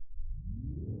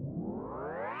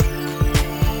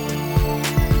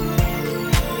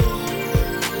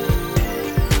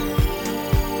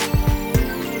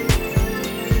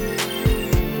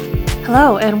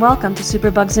Hello and welcome to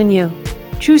Superbugs and You,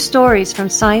 true stories from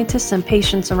scientists and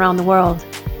patients around the world.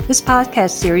 This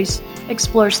podcast series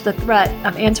explores the threat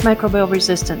of antimicrobial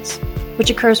resistance, which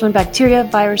occurs when bacteria,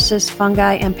 viruses,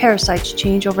 fungi, and parasites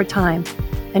change over time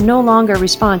and no longer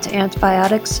respond to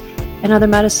antibiotics and other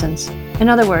medicines. In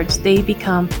other words, they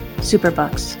become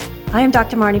superbugs. I am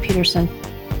Dr. Marnie Peterson,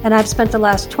 and I've spent the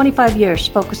last 25 years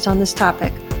focused on this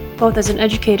topic, both as an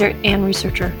educator and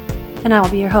researcher, and I will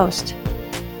be your host.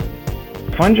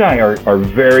 Fungi are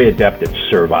very adept at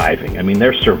surviving. I mean,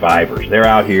 they're survivors. They're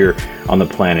out here on the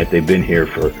planet. They've been here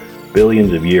for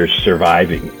billions of years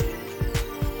surviving.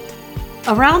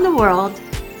 Around the world,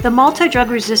 the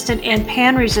multi-drug resistant and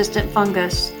pan-resistant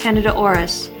fungus, Candida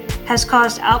auris, has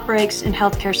caused outbreaks in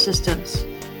healthcare systems.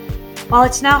 While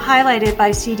it's now highlighted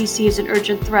by CDC as an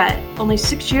urgent threat, only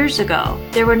 6 years ago,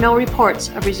 there were no reports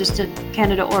of resistant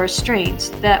Candida auris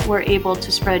strains that were able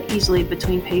to spread easily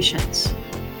between patients.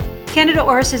 Candida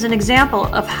auris is an example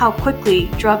of how quickly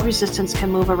drug resistance can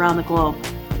move around the globe.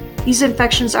 These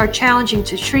infections are challenging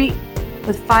to treat,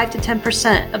 with 5 to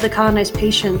 10% of the colonized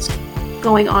patients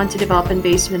going on to develop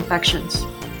invasive infections.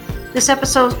 This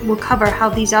episode will cover how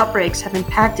these outbreaks have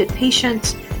impacted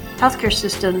patients, healthcare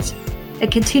systems,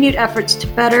 and continued efforts to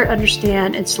better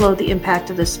understand and slow the impact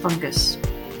of this fungus.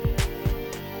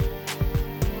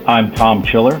 I'm Tom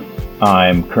Chiller.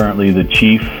 I'm currently the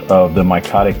chief of the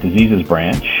Mycotic Diseases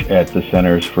branch at the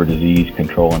Centers for Disease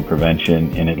Control and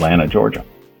Prevention in Atlanta, Georgia.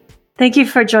 Thank you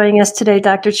for joining us today,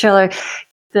 Dr. Chiller.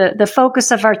 The focus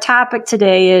of our topic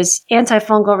today is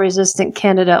antifungal resistant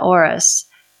Candida auris.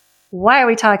 Why are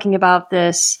we talking about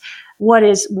this? What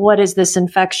is this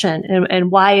infection,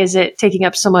 and why is it taking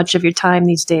up so much of your time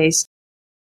these days?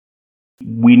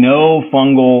 We know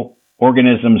fungal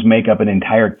organisms make up an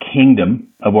entire kingdom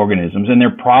of organisms, and they're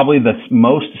probably the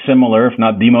most similar, if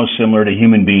not the most similar, to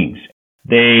human beings.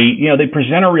 They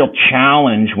present a real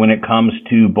challenge when it comes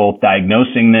to both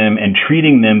diagnosing them and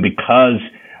treating them because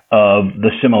of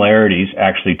the similarities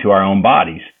actually to our own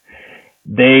bodies.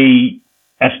 They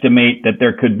estimate that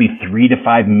there could be 3 to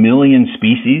 5 million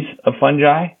species of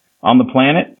fungi on the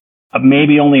planet.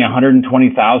 Maybe only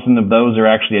 120,000 of those are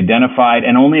actually identified,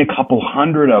 and only a couple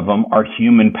hundred of them are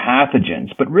human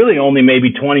pathogens. But really only maybe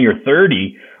 20 or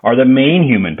 30 are the main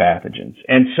human pathogens.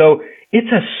 And so it's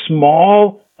a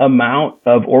small amount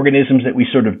of organisms that we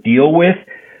sort of deal with,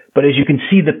 but as you can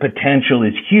see, the potential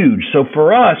is huge. So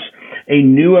for us, a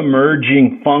new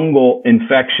emerging fungal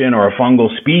infection or a fungal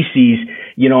species,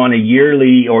 on a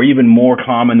yearly or even more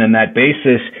common than that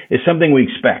basis is something we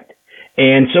expect.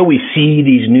 And so we see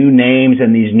these new names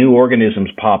and these new organisms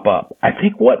pop up. I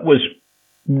think what was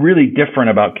really different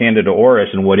about Candida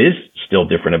auris, and what is still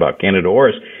different about Candida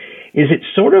auris, is it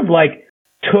sort of like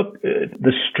took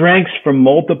the strengths from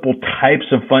multiple types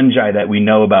of fungi that we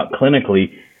know about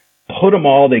clinically, put them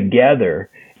all together,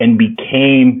 and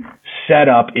became set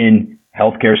up in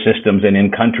healthcare systems and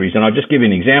in countries. And I'll just give you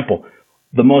an example.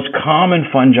 The most common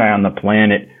fungi on the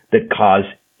planet that cause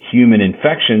human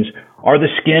infections are the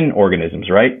skin organisms,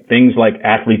 right? Things like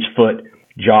athlete's foot,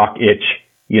 jock itch,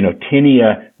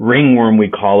 tinea, ringworm, we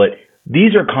call it.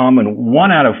 These are common.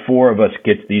 1 out of 4 of us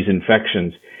gets these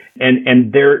infections,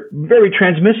 and they're very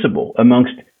transmissible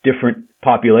amongst different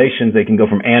populations. They can go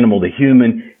from animal to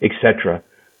human, etc.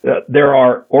 There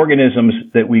are organisms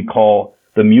that we call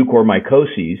the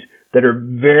mucormycoses that are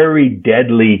very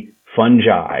deadly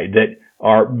fungi that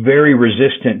are very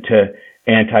resistant to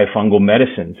antifungal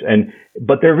medicines,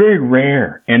 but they're very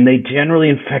rare, and they generally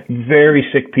infect very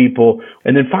sick people.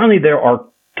 And then finally, there are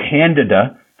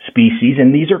Candida species,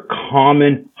 and these are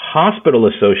common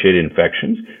hospital-associated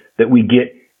infections that we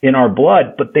get in our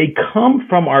blood, but they come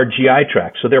from our GI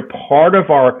tract, so they're part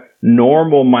of our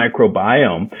normal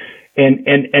microbiome.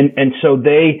 And so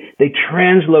they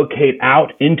translocate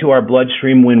out into our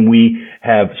bloodstream when we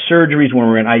have surgeries, when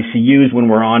we're in ICUs, when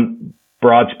we're on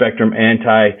broad spectrum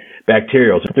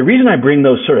antibacterials. The reason I bring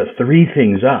those sort of 3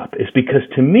 things up is because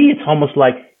to me it's almost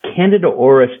like Candida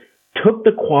auris took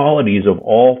the qualities of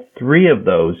all 3 of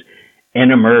those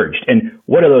and emerged. And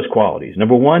what are those qualities?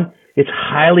 Number 1, it's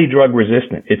highly drug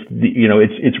resistant.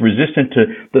 It's resistant to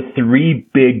the 3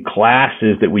 big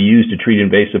classes that we use to treat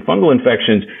invasive fungal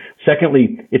infections.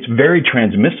 Secondly, it's very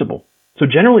transmissible. So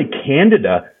generally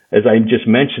Candida, as I just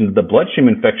mentioned, the bloodstream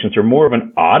infections are more of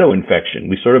an auto-infection.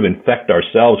 We sort of infect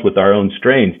ourselves with our own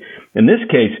strains. In this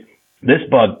case, this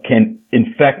bug can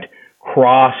infect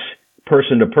cross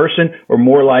person to person, or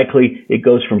more likely it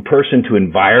goes from person to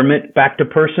environment back to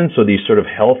person. So these sort of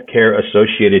healthcare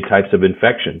associated types of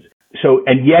infections. So,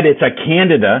 and yet it's a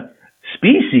Candida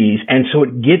species, and so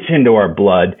it gets into our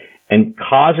blood and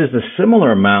causes a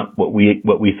similar amount, what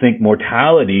we think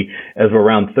mortality of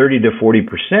around 30 to 40%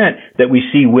 that we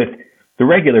see with the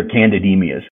regular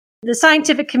candidemias. The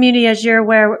scientific community, as you're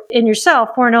aware, and yourself,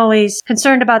 weren't always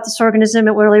concerned about this organism.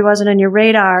 It really wasn't on your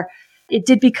radar. It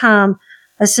did become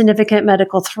a significant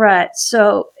medical threat.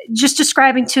 So just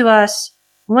describing to us,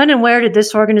 when and where did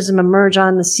this organism emerge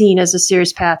on the scene as a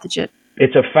serious pathogen?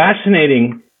 It's a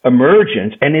fascinating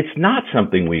emergence, and it's not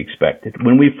something we expected.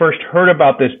 When we first heard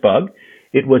about this bug,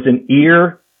 it was an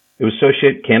ear. It was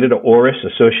associated, Candida auris,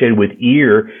 associated with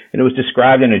ear, and it was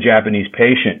described in a Japanese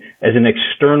patient as an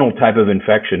external type of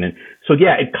infection. And so,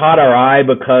 yeah, it caught our eye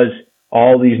because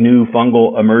all these new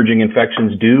fungal emerging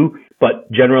infections do,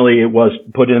 but generally it was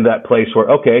put into that place where,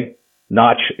 okay,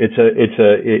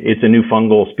 it's a new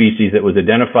fungal species that was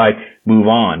identified, move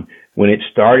on. When it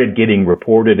started getting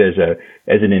reported as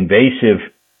an invasive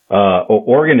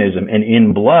organism and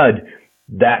in blood,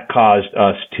 that caused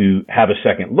us to have a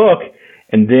second look.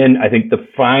 And then I think the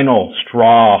final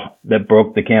straw that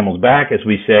broke the camel's back, as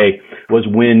we say, was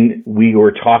when we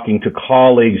were talking to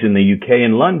colleagues in the UK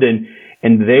and London,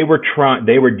 and they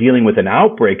were dealing with an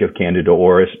outbreak of Candida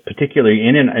auris, particularly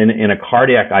in a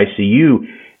cardiac ICU,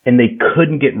 and they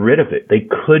couldn't get rid of it. They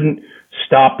couldn't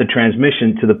stop the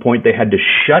transmission to the point they had to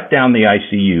shut down the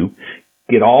ICU,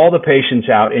 get all the patients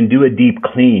out, and do a deep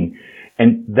clean.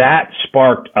 And that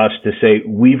sparked us to say,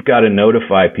 we've got to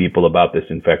notify people about this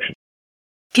infection.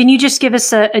 Can you just give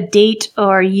us a date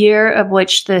or a year of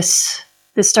which this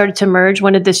started to emerge?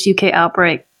 When did this UK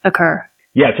outbreak occur?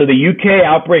 Yeah, so the UK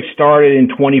outbreak started in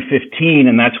 2015,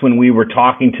 and that's when we were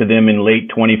talking to them in late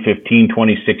 2015,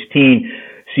 2016.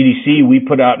 CDC, we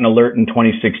put out an alert in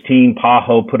 2016.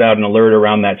 PAHO put out an alert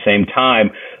around that same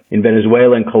time in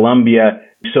Venezuela and Colombia.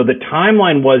 So the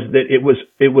timeline was that it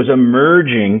was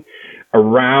emerging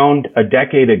around a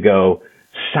decade ago,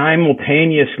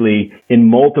 simultaneously in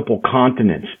multiple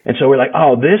continents. And so we're like,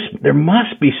 there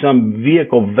must be some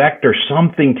vehicle vector,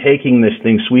 something taking this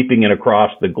thing, sweeping it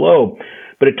across the globe.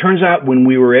 But it turns out when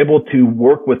we were able to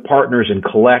work with partners and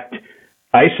collect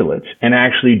isolates and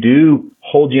actually do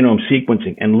whole genome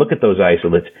sequencing and look at those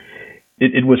isolates,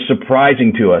 it was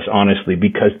surprising to us, honestly,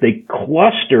 because they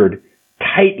clustered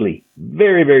tightly,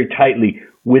 very, very tightly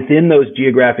within those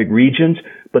geographic regions,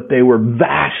 but they were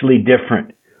vastly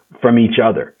different from each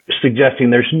other, suggesting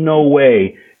there's no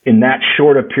way in that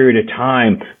short a period of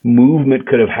time movement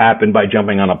could have happened by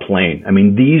jumping on a plane. I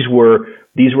mean, these were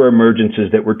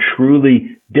emergences that were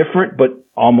truly different, but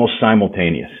almost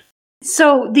simultaneous.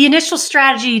 So the initial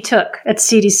strategy you took at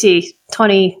CDC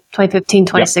 2015,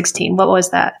 2016, Yep. What was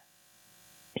that?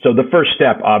 So the first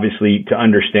step, obviously, to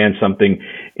understand something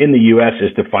in the U.S.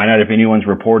 is to find out if anyone's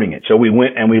reporting it. So we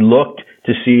went and we looked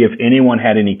to see if anyone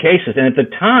had any cases. And at the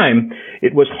time,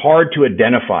 it was hard to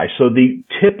identify. So the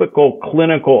typical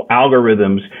clinical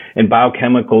algorithms and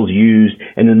biochemicals used,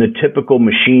 and then the typical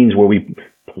machines where we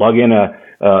plug in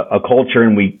a culture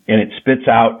and it spits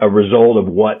out a result of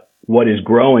what is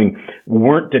growing,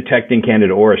 weren't detecting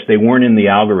Candida auris. They weren't in the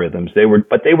algorithms.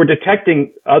 But they were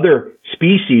detecting other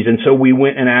species. And so we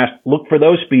went and asked, look for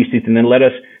those species and then let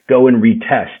us go and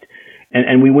retest.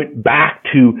 And we went back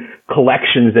to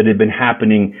collections that had been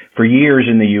happening for years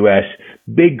in the U.S.,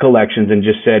 big collections, and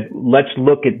just said, let's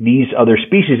look at these other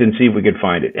species and see if we could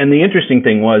find it. And the interesting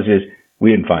thing is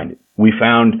we didn't find it. We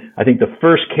found, I think the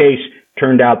first case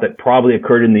turned out that probably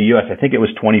occurred in the U.S. I think it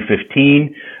was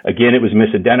 2015. Again, it was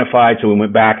misidentified, so we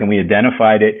went back and we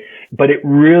identified it. But it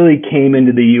really came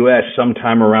into the U.S.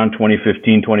 sometime around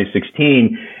 2015,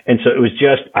 2016. And so it was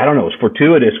just, it was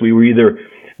fortuitous. We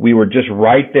were just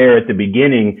right there at the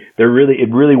beginning. It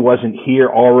really wasn't here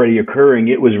already occurring.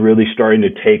 It was really starting to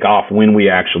take off when we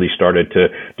actually started to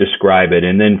describe it.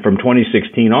 And then from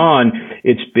 2016 on,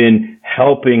 it's been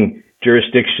helping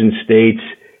jurisdictions, states,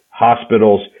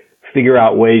 hospitals figure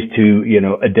out ways to,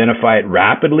 identify it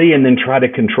rapidly and then try to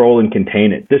control and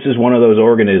contain it. This is one of those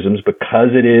organisms, because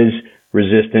it is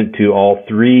resistant to all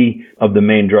three of the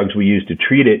main drugs we use to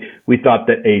treat it. We thought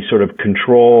that a sort of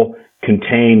control,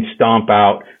 contain, stomp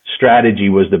out strategy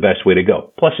was the best way to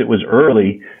go. Plus, it was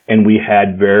early and we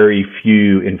had very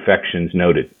few infections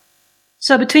noted.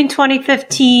 So between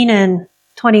 2015 and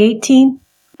 2018,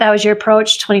 that was your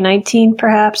approach, 2019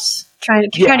 perhaps? Trying to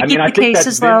keep the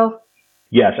cases low?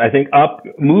 Yes, I think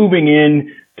moving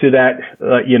in to that,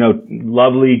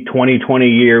 lovely 2020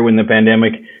 year when the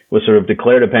pandemic was sort of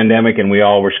declared a pandemic and we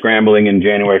all were scrambling in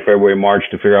January, February, March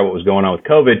to figure out what was going on with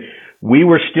COVID. We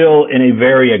were still in a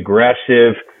very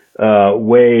aggressive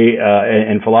way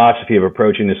and philosophy of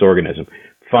approaching this organism.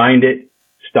 Find it,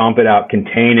 stomp it out,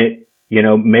 contain it,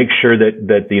 make sure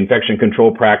that the infection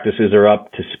control practices are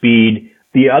up to speed,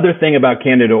 The other thing about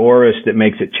Candida auris that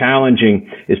makes it challenging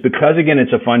is because, again,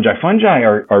 it's a fungi. Fungi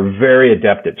are very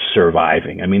adept at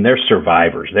surviving. I mean, they're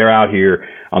survivors. They're out here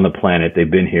on the planet.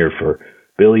 They've been here for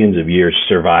billions of years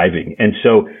surviving. And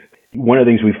so one of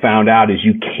the things we found out is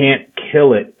you can't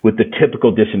kill it with the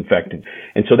typical disinfectant.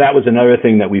 And so that was another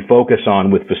thing that we focus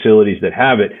on with facilities that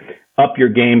have it. Up your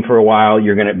game for a while.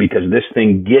 Because this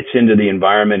thing gets into the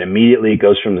environment immediately. It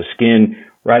goes from the skin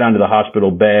right onto the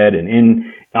hospital bed and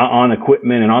on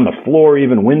equipment and on the floor,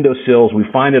 even windowsills. We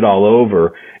find it all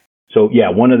over. So yeah,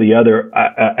 one of the other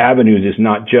avenues is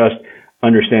not just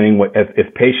understanding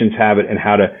if patients have it and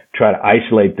how to try to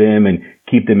isolate them and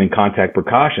keep them in contact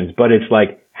precautions, but it's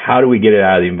like, how do we get it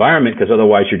out of the environment? Because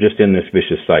otherwise you're just in this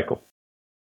vicious cycle.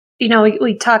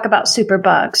 We talk about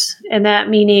superbugs, and that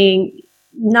meaning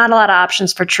not a lot of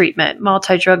options for treatment,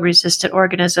 multi-drug resistant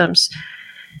organisms.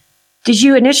 Did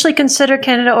you initially consider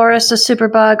Candida auris a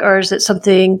superbug, or is it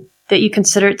something that you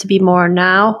consider it to be more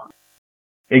now?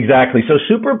 Exactly. So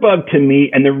superbug to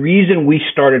me, and the reason we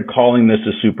started calling this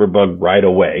a superbug right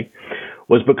away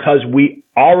was because we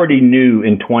already knew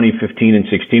in 2015 and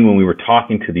 16 when we were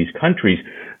talking to these countries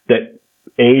that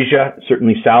Asia,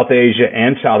 certainly South Asia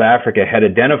and South Africa, had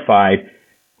identified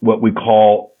what we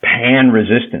call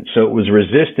pan-resistant. So it was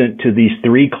resistant to these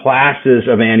three classes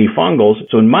of antifungals.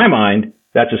 So in my mind,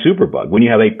 that's a superbug. When you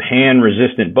have a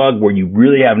pan-resistant bug where you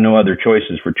really have no other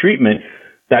choices for treatment,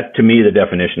 that's to me the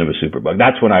definition of a superbug.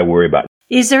 That's what I worry about.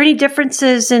 Is there any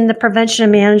differences in the prevention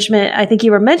and management? I think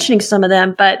you were mentioning some of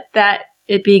them, but that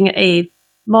it being a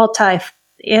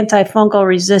antifungal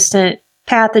resistant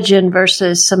pathogen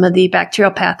versus some of the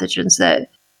bacterial pathogens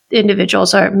that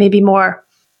individuals are maybe more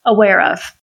aware of.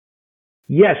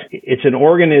 Yes, it's an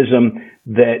organism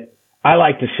that I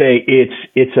like to say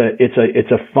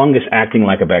it's a fungus acting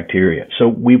like a bacteria. So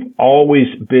we've always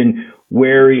been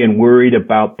wary and worried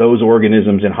about those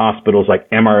organisms in hospitals like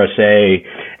MRSA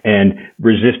and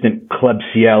resistant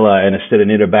Klebsiella and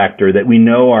Acinetobacter that we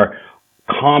know are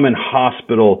common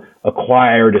hospital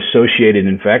acquired associated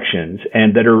infections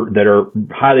and that are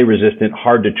highly resistant,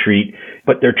 hard to treat,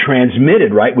 but they're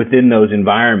transmitted right within those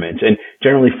environments. And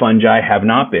generally fungi have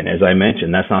not been, as I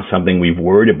mentioned. That's not something we've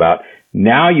worried about.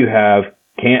 Now you have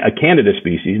a Candida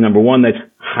species, number one, that's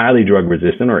highly drug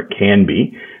resistant, or it can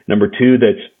be. Number two,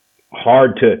 that's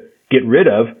hard to get rid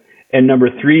of. And number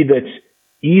three, that's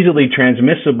easily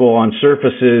transmissible on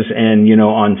surfaces and,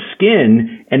 on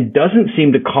skin, and doesn't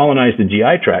seem to colonize the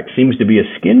GI tract, seems to be a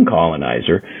skin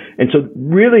colonizer. And so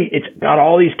really it's got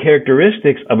all these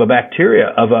characteristics of a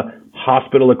bacteria, of a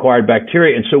hospital-acquired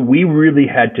bacteria. And so we really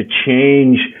had to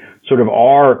change sort of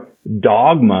our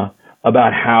dogma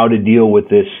about how to deal with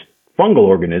this fungal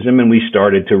organism, and we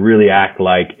started to really act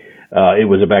like it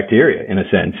was a bacteria in a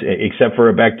sense, except for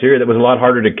a bacteria that was a lot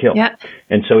harder to kill. Yeah.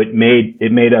 And so it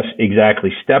made us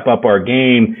exactly step up our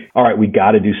game. All right, we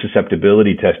got to do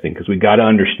susceptibility testing because we got to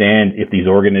understand if these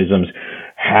organisms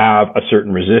have a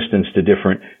certain resistance to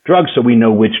different drugs so we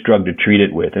know which drug to treat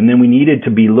it with. And then we needed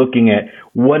to be looking at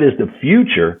what is the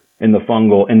future in the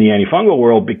antifungal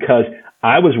world, because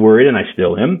I was worried, and I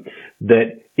still am,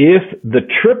 that if the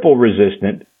triple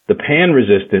resistant, the pan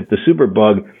resistant, the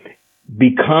superbug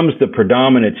becomes the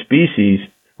predominant species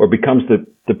or becomes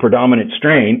the predominant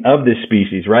strain of this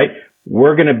species, right?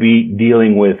 We're going to be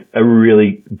dealing with a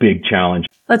really big challenge.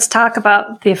 Let's talk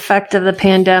about the effect of the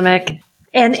pandemic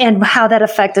and how that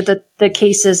affected the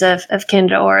cases of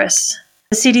Candida auris.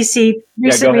 The CDC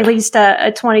recently released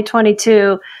a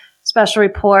 2022 special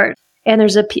report, and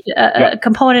there's a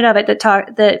component of it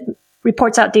that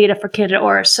reports out data for Candida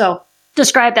auris. So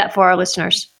describe that for our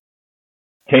listeners.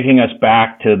 Taking us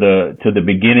back to the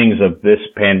beginnings of this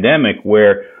pandemic,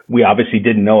 where we obviously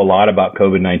didn't know a lot about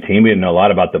COVID-19. We didn't know a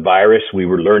lot about the virus. We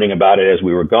were learning about it as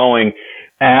we were going.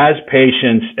 As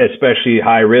patients, especially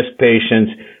high-risk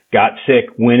patients, got sick,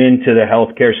 went into the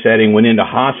healthcare setting, went into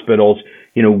hospitals,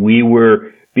 we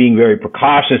were being very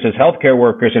precautious as healthcare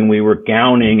workers, and we were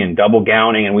gowning and double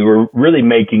gowning, and we were really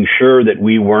making sure that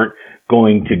we weren't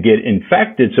going to get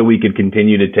infected so we could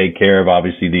continue to take care of,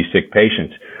 obviously, these sick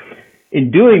patients. In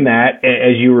doing that,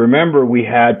 as you remember, we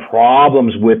had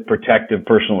problems with protective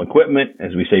personal equipment,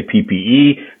 as we say,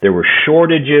 PPE. There were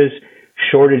shortages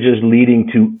leading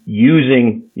to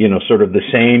using, sort of the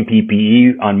same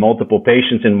PPE on multiple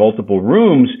patients in multiple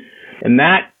rooms. And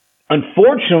that,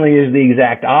 unfortunately, is the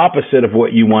exact opposite of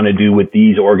what you want to do with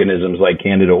these organisms like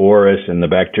Candida auris and the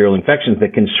bacterial infections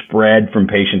that can spread from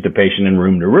patient to patient and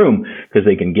room to room, because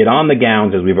they can get on the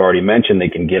gowns, as we've already mentioned, they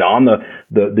can get on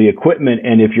the equipment.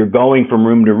 And if you're going from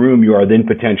room to room, you are then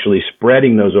potentially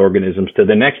spreading those organisms to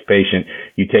the next patient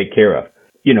you take care of.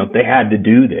 they had to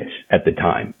do this at the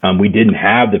time. We didn't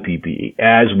have the PPE.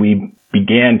 As we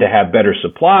began to have better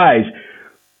supplies,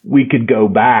 we could go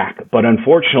back. But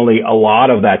unfortunately, a lot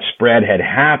of that spread had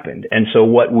happened. And so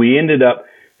what we ended up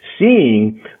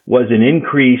seeing was an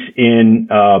increase in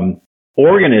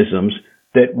organisms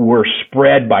that were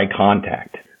spread by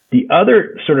contact. The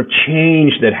other sort of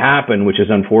change that happened, which is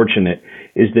unfortunate,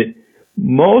 is that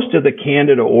most of the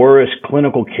Candida auris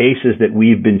clinical cases that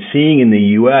we've been seeing in the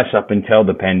U.S. up until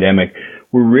the pandemic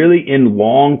were really in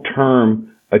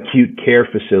long-term acute care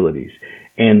facilities.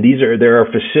 And there are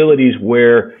facilities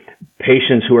where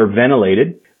patients who are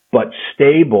ventilated but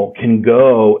stable can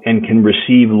go and can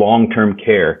receive long-term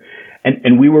care.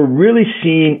 And we were really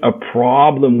seeing a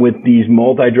problem with these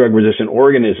multi-drug resistant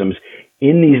organisms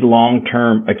in these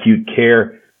long-term acute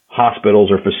care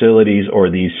hospitals or facilities or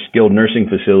these skilled nursing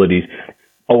facilities.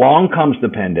 Along comes the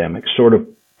pandemic, sort of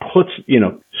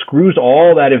screws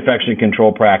all that infection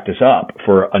control practice up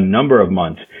for a number of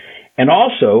months. And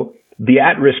also, the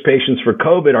at-risk patients for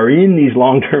COVID are in these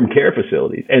long-term care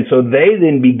facilities. And so they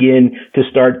then begin to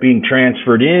start being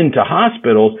transferred into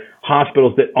hospitals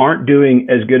that aren't doing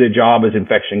as good a job as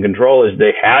infection control as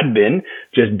they had been,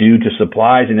 just due to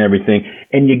supplies and everything.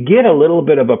 And you get a little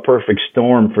bit of a perfect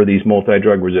storm for these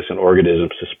multi-drug resistant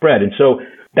organisms to spread. And so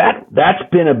that's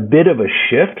been a bit of a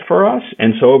shift for us.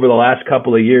 And so over the last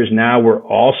couple of years now, we're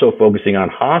also focusing on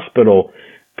hospital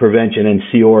prevention and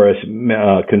C.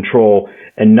 auris control,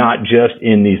 and not just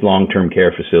in these long-term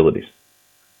care facilities.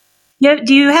 Yeah,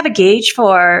 do you have a gauge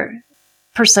for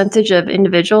percentage of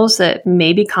individuals that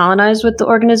may be colonized with the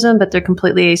organism, but they're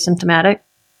completely asymptomatic?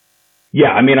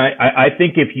 Yeah, I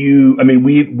think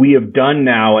we have done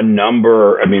now a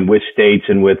number, with states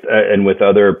and with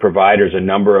other providers, a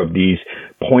number of these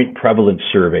point prevalence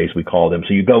surveys, we call them.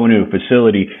 So you go into a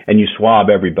facility and you swab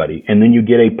everybody, and then you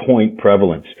get a point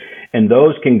prevalence. And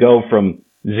those can go from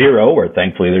 0, or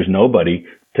thankfully there's nobody,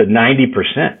 to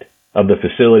 90% of the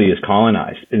facility is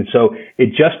colonized. And so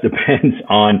it just depends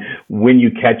on when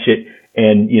you catch it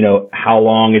and, how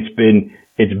long it's been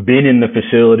in the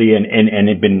facility and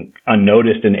it been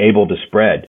unnoticed and able to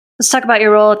spread. Let's talk about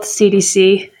your role at the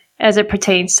CDC as it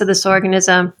pertains to this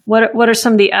organism. What are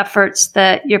some of the efforts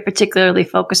that you're particularly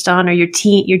focused on, or your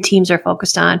teams are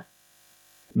focused on?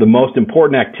 The most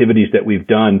important activities that we've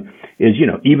done is,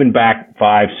 even back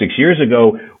 5-6 years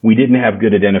ago, we didn't have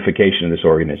good identification of this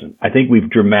organism. I think we've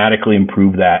dramatically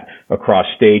improved that across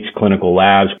states, clinical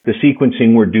labs. The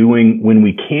sequencing we're doing when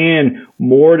we can,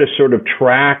 more to sort of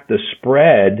track the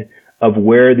spread of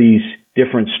where these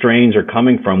different strains are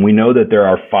coming from. We know that there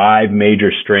are 5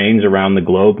 major strains around the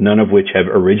globe, none of which have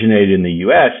originated in the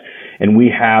U.S., and we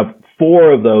have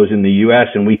 4 of those in the U.S.,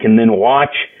 and we can then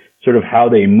watch sort of how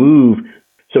they move.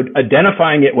 So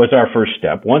identifying it was our first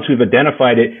step. Once we've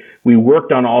identified it, we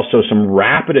worked on also some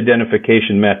rapid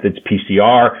identification methods,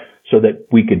 PCR, so that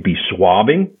we could be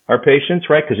swabbing our patients,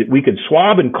 right? Because we could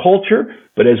swab and culture,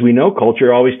 but as we know,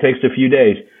 culture always takes a few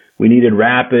days. We needed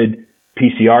rapid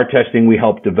PCR testing. We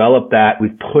helped develop that.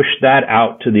 We've pushed that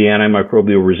out to the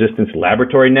Antimicrobial Resistance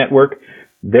Laboratory Network.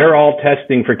 They're all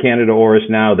testing for Candida auris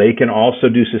now. They can also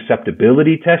do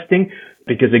susceptibility testing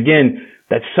because, again,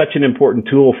 that's such an important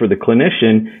tool for the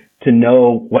clinician to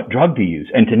know what drug to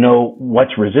use and to know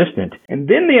what's resistant. And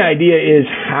then the idea is,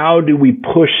 how do we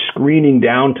push screening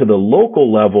down to the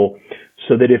local level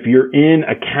so that if you're in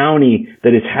a county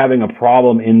that is having a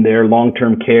problem in their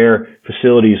long-term care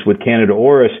facilities with Candida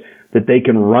auris, that they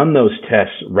can run those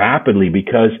tests rapidly?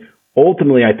 Because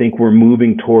ultimately, I think we're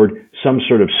moving toward some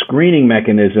sort of screening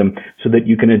mechanism so that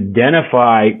you can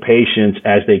identify patients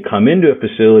as they come into a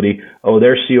facility. Oh,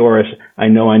 they're C. auris. I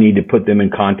know I need to put them in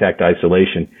contact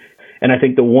isolation. And I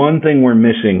think the one thing we're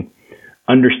missing,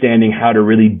 understanding how to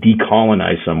really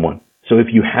decolonize someone. So if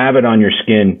you have it on your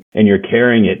skin and you're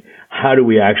carrying it, how do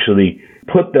we actually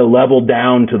put the level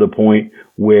down to the point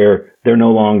where they're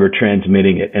no longer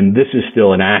transmitting it? And this is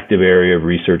still an active area of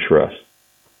research for us.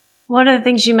 One of the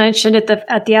things you mentioned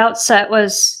at the outset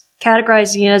was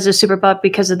categorizing it as a superbug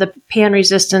because of the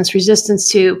pan-resistance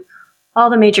to all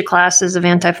the major classes of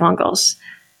antifungals.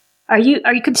 Are you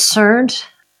concerned?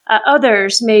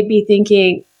 Others may be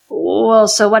thinking, well,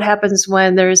 so what happens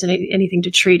when there isn't anything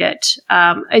to treat it?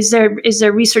 Is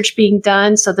there research being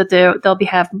done so that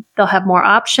they'll have more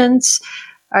options?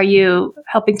 Are you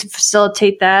helping to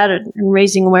facilitate that and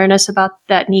raising awareness about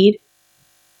that need?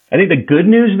 I think the good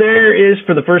news there is,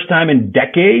 for the first time in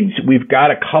decades, we've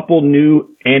got a couple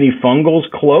new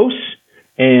antifungals close.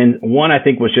 And one I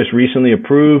think was just recently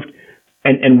approved.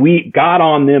 And we got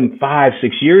on them 5-6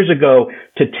 years ago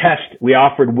to test. We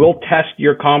offered, we'll test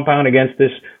your compound against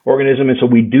this organism. And so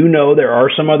we do know there are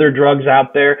some other drugs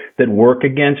out there that work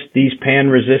against these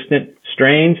pan-resistant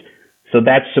strains. So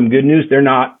that's some good news. They're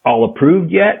not all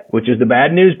approved yet, which is the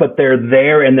bad news, but they're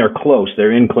there and they're close.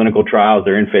 They're in clinical trials.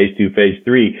 They're in phase 2, phase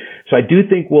 3. So I do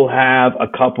think we'll have a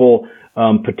couple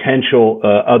potential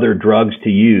other drugs to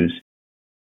use.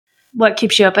 What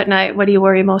keeps you up at night? What do you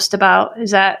worry most about?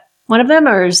 Is that one of them,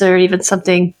 or is there even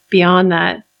something beyond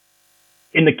that?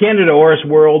 In the Candida auris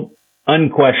world,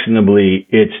 unquestionably,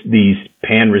 it's these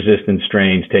pan-resistant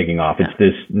strains taking off. Yeah.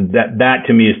 It's that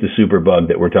to me is the superbug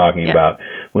that we're talking about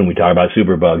when we talk about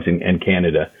superbugs and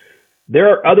Candida. There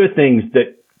are other things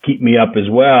that keep me up as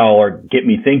well, or get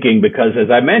me thinking, because as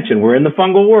I mentioned, we're in the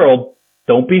fungal world.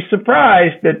 Don't be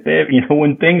surprised that,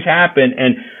 when things happen.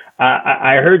 And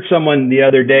I heard someone the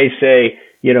other day say,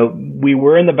 we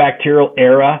were in the bacterial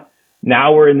era.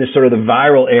 Now we're in this sort of the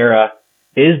viral era.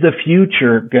 Is the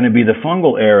future going to be the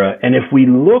fungal era? And if we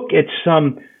look at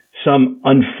some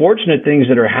unfortunate things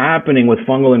that are happening with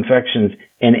fungal infections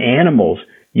in animals,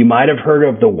 you might have heard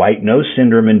of the white nose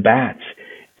syndrome in bats.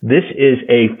 This is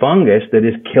a fungus that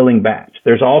is killing bats.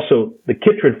 There's also the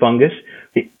chytrid fungus.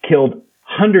 It killed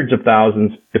hundreds of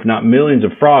thousands, if not millions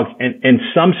of frogs, and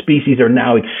some species are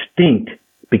now extinct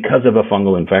because of a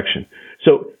fungal infection.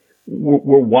 So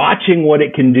we're watching what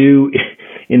it can do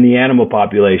in the animal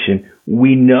population.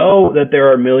 We know that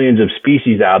there are millions of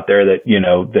species out there that,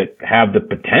 that have the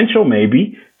potential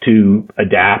maybe to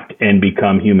adapt and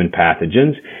become human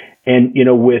pathogens. And,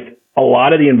 with a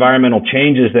lot of the environmental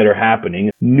changes that are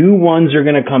happening, new ones are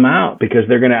going to come out because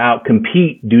they're going to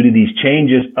outcompete due to these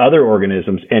changes other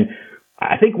organisms. And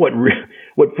I think what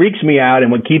freaks me out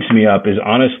and what keeps me up is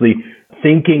honestly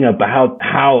thinking about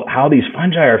how these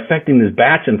fungi are affecting these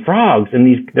bats and frogs,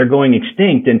 and they're going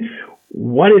extinct. And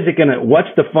what's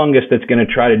the fungus that's going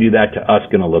to try to do that to us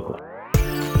going to look like?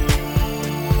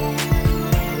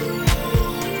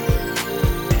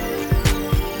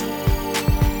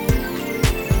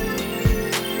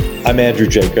 I'm Andrew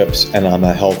Jacobs, and I'm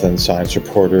a health and science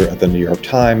reporter at the New York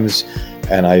Times,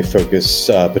 and I focus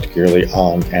particularly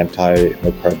on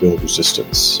antimicrobial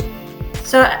resistance.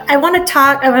 So I want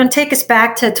to take us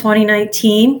back to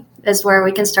 2019 is where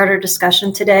we can start our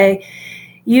discussion today.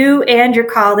 You and your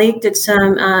colleague did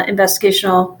some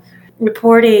investigational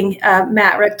reporting.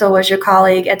 Matt Richtel was your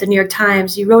colleague at the New York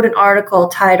Times. You wrote an article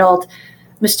titled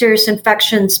Mysterious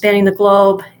Infections Spanning the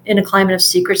Globe in a Climate of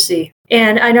Secrecy.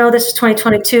 And I know this is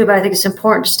 2022, but I think it's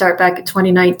important to start back at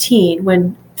 2019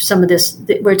 when some of this,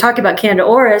 we're talking about Candida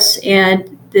auris,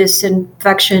 and this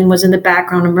infection was in the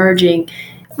background emerging.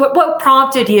 What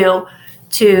prompted you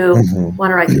to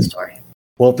want to write this story?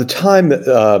 Well, at the time,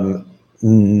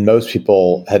 most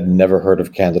people had never heard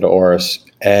of Candida auris,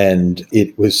 and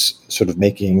it was sort of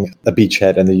making a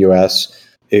beachhead in the U.S.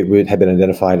 It would have been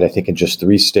identified, I think, in just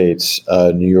 3 states,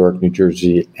 New York, New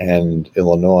Jersey, and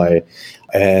Illinois.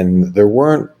 And there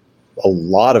weren't a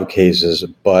lot of cases,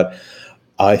 but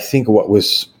I think what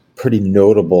was pretty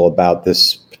notable about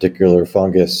this particular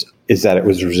fungus is that it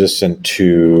was resistant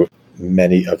to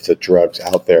many of the drugs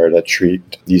out there that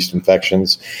treat yeast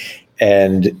infections.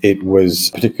 And it was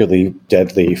particularly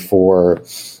deadly for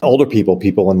older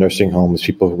people in nursing homes,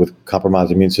 people with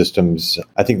compromised immune systems.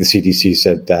 I think the CDC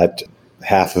said that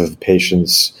half of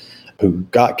patients who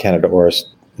got Candida auris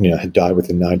had died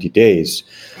within 90 days.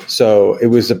 So it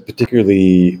was a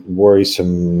particularly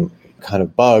worrisome kind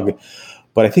of bug.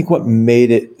 But I think what made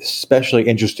it especially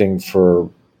interesting for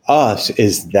us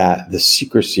is that the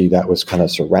secrecy that was kind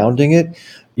of surrounding it.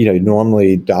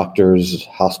 Normally doctors,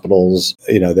 hospitals,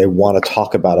 they want to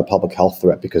talk about a public health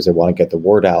threat because they want to get the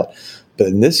word out. But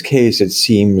in this case, it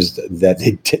seems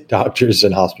that doctors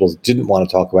and hospitals didn't want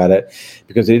to talk about it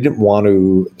because they didn't want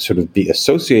to sort of be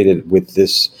associated with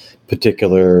this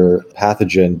particular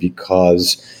pathogen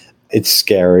because it's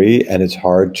scary and it's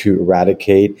hard to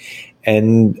eradicate.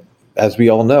 And as we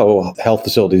all know, health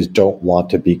facilities don't want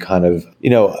to be kind of,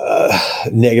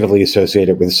 negatively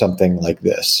associated with something like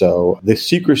this. So the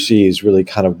secrecy is really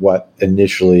kind of what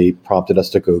initially prompted us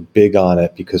to go big on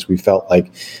it, because we felt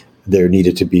like there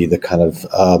needed to be the kind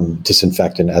of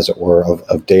disinfectant, as it were,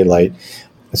 of daylight,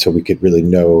 so we could really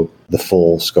know the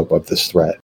full scope of this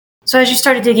threat. So as you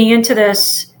started digging into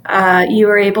this, you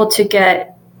were able to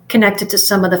get connected to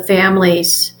some of the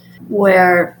families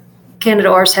where Candida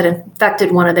auris had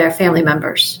infected one of their family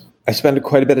members. I spent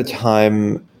quite a bit of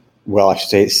time,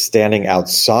 standing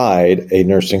outside a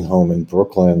nursing home in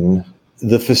Brooklyn.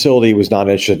 The facility was not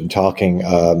interested in talking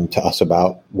to us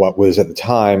about what was at the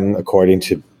time, according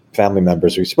to family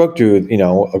members we spoke to,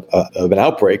 of an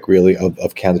outbreak really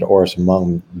of Candida auris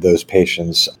among those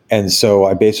patients. And so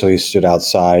I basically stood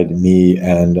outside, me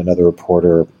and another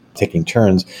reporter taking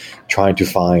turns, trying to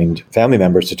find family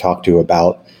members to talk to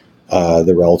about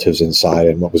the relatives inside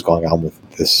and what was going on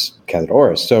with this Candida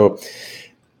auris. So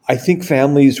I think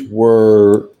families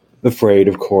were afraid,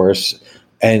 of course,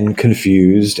 and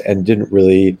confused and didn't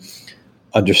really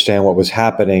understand what was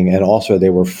happening. And also they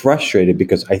were frustrated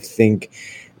because I think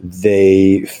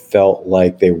they felt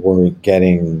like they weren't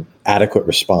getting adequate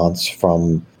response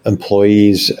from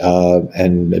employees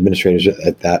and administrators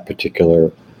at that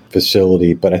particular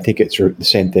facility. But I think it's the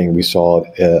same thing we saw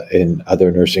in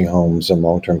other nursing homes and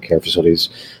long-term care facilities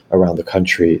around the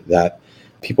country, that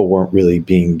people weren't really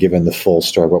being given the full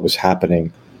story of what was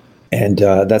happening. And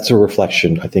that's a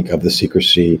reflection, I think, of the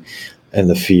secrecy and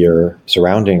the fear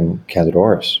surrounding Candida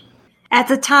auris. At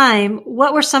the time,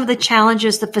 what were some of the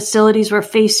challenges the facilities were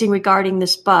facing regarding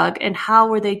this bug, and how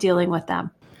were they dealing with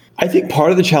them? I think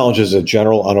part of the challenge is a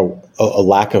general a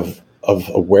lack of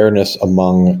awareness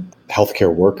among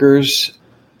healthcare workers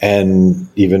and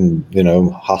even,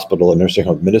 hospital and nursing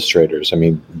home administrators. I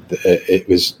mean, it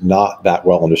was not that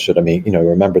well understood. I mean,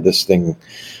 remember this thing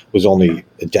was only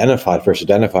first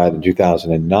identified in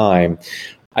 2009.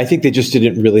 I think they just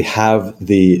didn't really have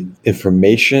the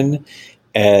information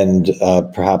and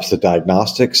perhaps the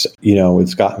diagnostics.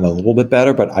 It's gotten a little bit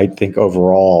better, but I think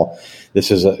overall this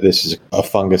is a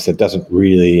fungus that hasn't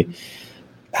really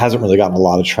gotten a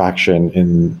lot of traction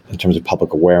in terms of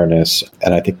public awareness.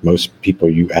 And I think most people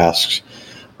you asked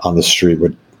on the street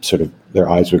would their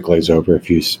eyes would glaze over if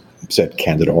you said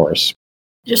Candida auris.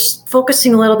 Just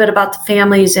focusing a little bit about the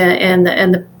families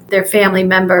and their family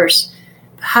members.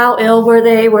 How ill were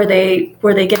they? Were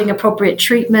they getting appropriate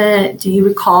treatment? Do you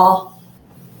recall?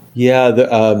 Yeah,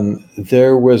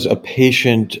 there was a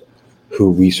patient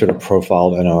who we sort of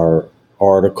profiled in our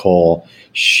article.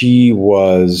 She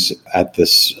was at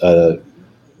this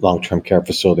long-term care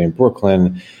facility in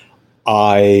Brooklyn.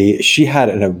 She had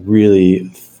a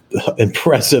really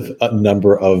impressive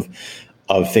number of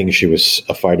things she was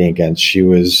fighting against. She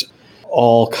was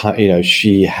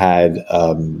she had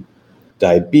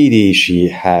diabetes. She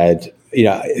had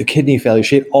kidney failure.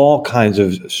 She had all kinds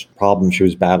of problems she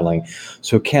was battling.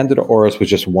 So Candida auris was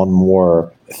just one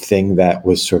more thing that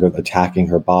was sort of attacking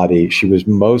her body. She was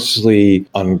mostly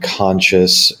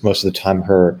unconscious. Most of the time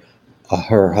her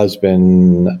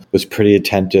husband was pretty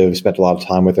attentive, spent a lot of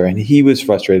time with her, and he was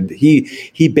frustrated.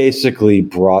 He basically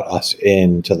brought us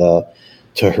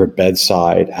to her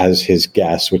bedside as his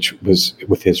guest, which was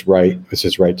his right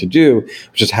to do,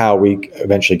 which is how we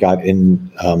eventually got in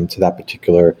to that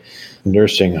particular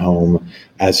nursing home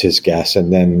as his guest,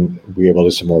 and then we were able to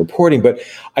do some more reporting. But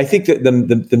I think that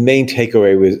the main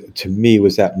takeaway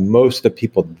was that most of the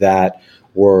people that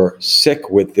were sick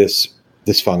with this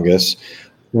fungus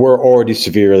were already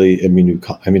severely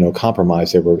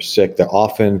immunocompromised. They were sick. They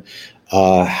often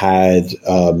had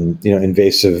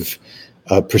invasive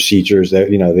procedures that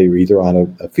they were either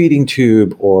on a feeding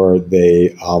tube or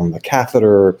a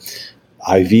catheter,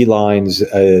 IV lines,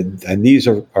 and these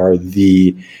are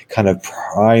the kind of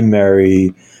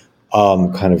primary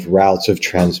kind of routes of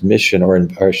transmission, or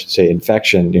I should say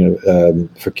infection,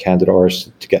 for Candida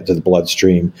auris to get into the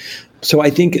bloodstream. So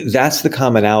I think that's the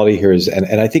commonality here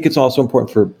and I think it's also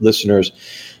important for listeners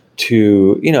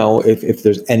to, if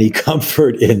there's any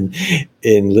comfort in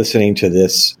listening to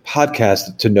this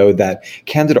podcast, to know that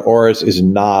Candida auris is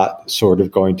not sort of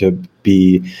going to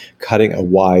be cutting a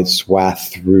wide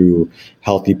swath through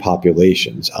healthy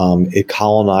populations. It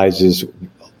colonizes.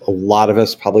 A lot of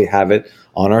us probably have it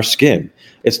on our skin.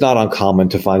 It's not uncommon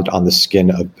to find it on the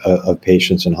skin of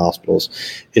patients in hospitals.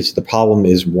 The problem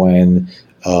is when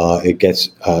it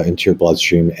gets into your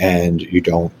bloodstream and you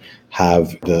don't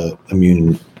have the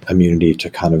immunity to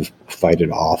kind of fight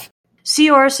it off. C.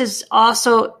 auris is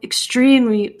also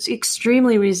extremely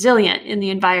resilient in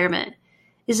the environment.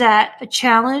 Is that a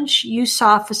challenge you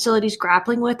saw facilities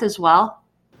grappling with as well?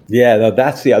 Yeah, no,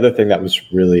 that's the other thing that was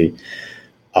really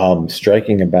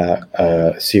striking about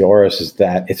C. auris is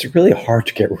that it's really hard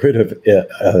to get rid of,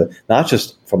 not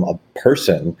just from a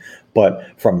person, but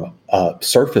from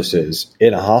surfaces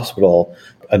in a hospital.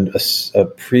 A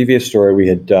previous story we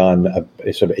had done,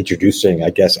 sort of introducing,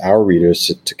 I guess, our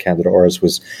readers to Candida auris,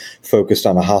 was focused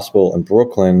on a hospital in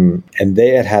Brooklyn, and they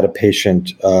had a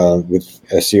patient with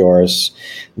C. auris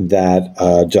that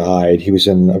died. He was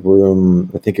in a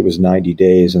room, I think it was 90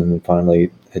 days, and then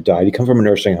finally had died. He come from a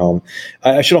nursing home.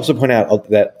 I should also point out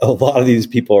that a lot of these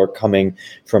people are coming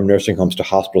from nursing homes to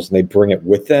hospitals, and they bring it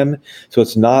with them. So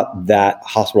it's not that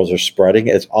hospitals are spreading.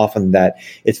 It's often that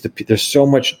there's so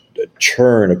much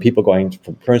churn of people going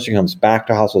from nursing homes back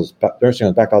to hospitals, nursing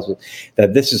homes back to hospitals,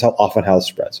 that this is often how it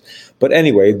spreads. But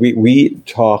anyway, we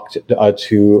talked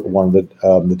to one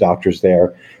of the doctors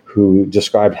there, who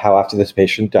described how after this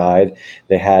patient died,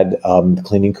 they had the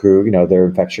cleaning crew, their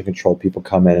infection control people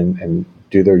come in and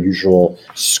do their usual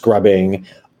scrubbing,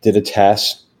 did a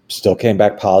test, still came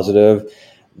back positive,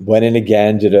 went in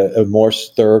again, did a more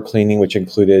thorough cleaning, which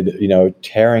included,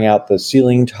 tearing out the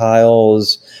ceiling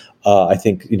tiles. I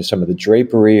think, some of the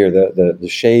drapery or the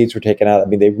shades were taken out. I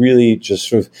mean, they really just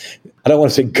sort of, I don't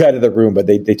want to say gutted the room, but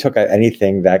they took out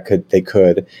anything that they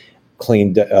could,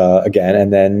 cleaned again,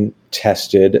 and then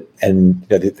tested. And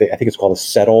I think it's called a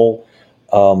settle.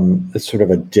 It's sort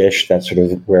of a dish that's sort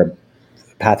of where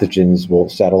pathogens will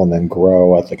settle and then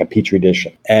grow. It's like a petri dish.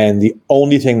 And the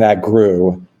only thing that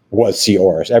grew was C.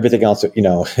 auris. Everything else,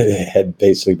 had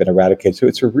basically been eradicated. So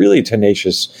it's a really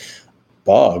tenacious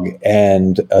bug.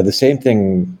 And the same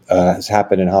thing has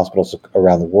happened in hospitals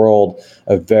around the world.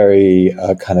 A very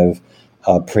kind of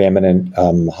preeminent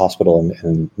hospital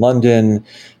in London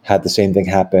had the same thing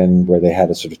happen, where they had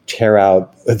to sort of tear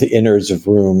out the innards of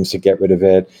rooms to get rid of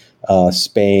it.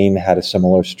 Spain had a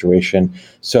similar situation.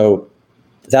 So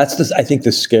that's I think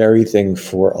the scary thing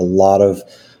for a lot of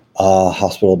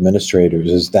hospital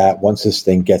administrators is that once this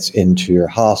thing gets into your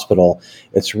hospital,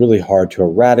 it's really hard to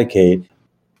eradicate.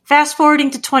 Fast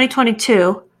forwarding to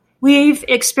 2022, we've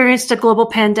experienced a global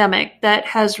pandemic that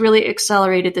has really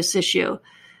accelerated this issue.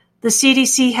 The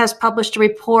CDC has published a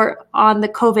report on the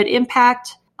COVID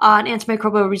impact on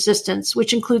antimicrobial resistance,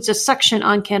 which includes a section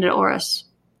on Candida auris.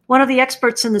 One of the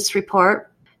experts in this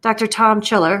report, Dr. Tom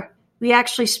Chiller, we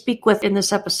actually speak with in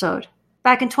this episode.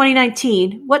 Back in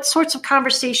 2019, what sorts of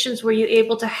conversations were you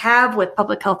able to have with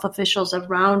public health officials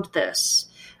around this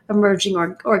emerging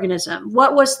organism?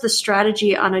 What was the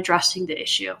strategy on addressing the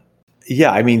issue?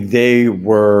 Yeah, I mean, they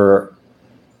were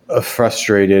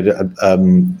frustrated.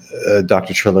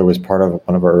 Dr. Chiller was part of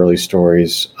one of our early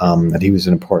stories, and he was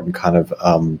an important kind of,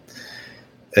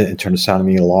 in terms of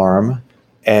sounding the alarm.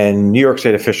 And New York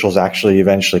State officials actually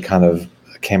eventually kind of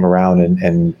came around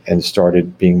and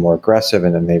started being more aggressive,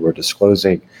 and then they were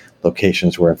disclosing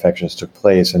locations where infections took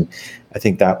place. And I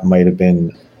think that might have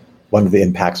been one of the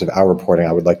impacts of our reporting,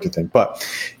 I would like to think, but,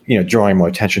 drawing more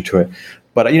attention to it.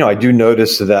 But, I do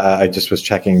notice that I just was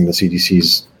checking the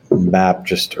CDC's map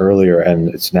just earlier,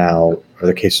 and it's now, or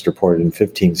the cases reported in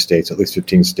 15 states, at least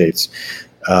 15 states.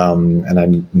 And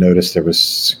I noticed there was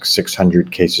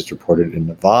 600 cases reported in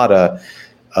Nevada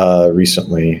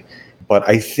recently. But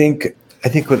I think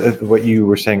what you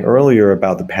were saying earlier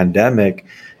about the pandemic,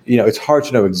 it's hard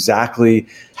to know exactly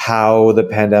how the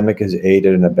pandemic has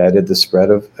aided and abetted the spread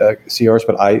of C. auris.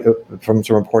 But from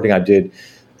some reporting I did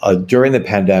during the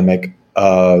pandemic,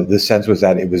 the sense was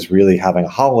that it was really having a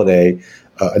holiday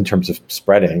in terms of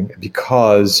spreading,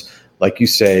 because, like you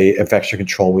say, infection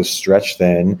control was stretched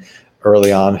thin.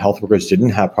 Early on, health workers didn't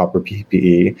have proper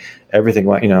PPE. Everything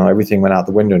went out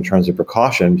the window in terms of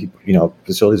precaution. People,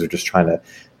 facilities were just trying to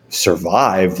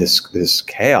survive this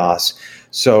chaos.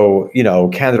 So,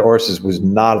 Candida auris was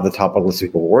not at the top of the list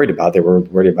people were worried about. They were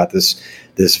worried about this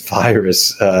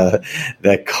virus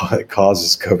that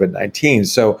causes COVID-19.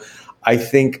 So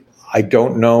I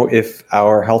don't know if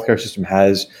our healthcare system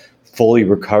has fully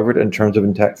recovered in terms of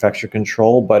infection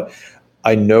control, but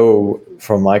I know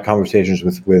from my conversations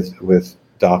with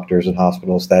doctors and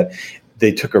hospitals that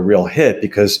they took a real hit,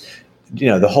 because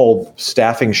the whole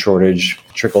staffing shortage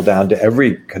trickled down to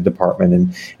every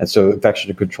department, and so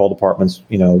infection control departments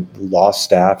lost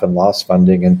staff and lost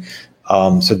funding,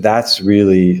 and so that's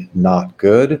really not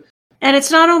good. And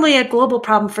it's not only a global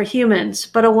problem for humans,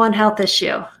 but a One Health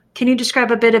issue. Can you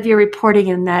describe a bit of your reporting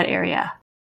in that area?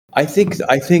 I think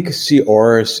C.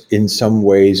 auris in some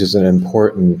ways is an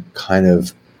important kind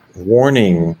of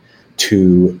warning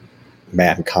to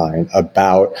mankind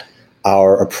about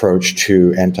our approach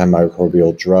to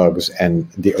antimicrobial drugs and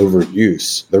the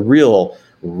overuse, the real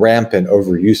rampant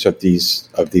overuse of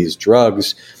these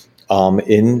drugs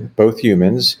in both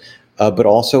humans, but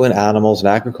also in animals and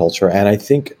agriculture. And I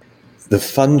think the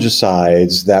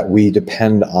fungicides that we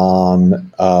depend on,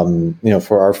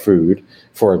 for our food,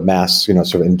 for mass,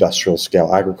 sort of industrial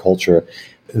scale agriculture,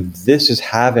 this is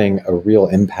having a real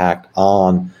impact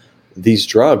on these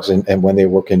drugs and when they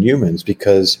work in humans,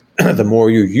 because the more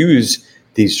you use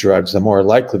these drugs, the more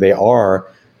likely they are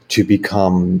to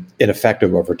become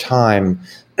ineffective over time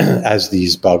as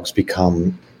these bugs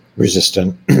become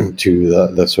resistant to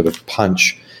the sort of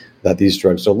punch that these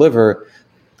drugs deliver.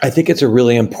 I think it's a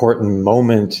really important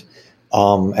moment,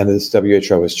 and this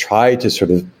WHO has tried to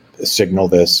sort of signal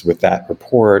this with that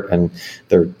report and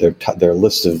their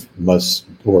list of most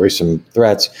worrisome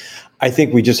threats. I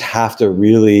think we just have to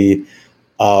really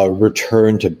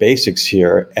return to basics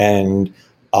here and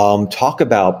talk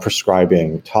about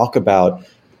prescribing, talk about,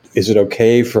 is it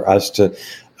okay for us to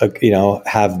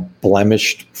have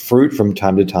blemished fruit from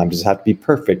time to time? Does it have to be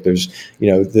perfect?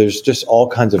 There's just all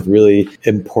kinds of really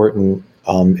important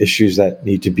issues that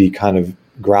need to be kind of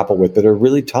grappled with that are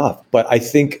really tough. But I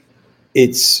think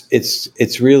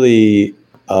it's really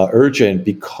urgent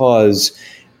because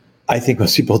I think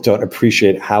most people don't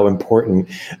appreciate how important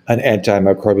an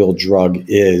antimicrobial drug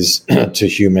is to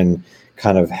human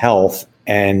kind of health.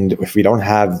 And if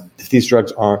these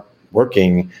drugs aren't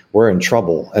working, we're in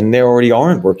trouble. And they already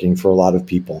aren't working for a lot of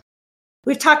people.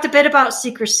 We've talked a bit about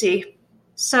secrecy,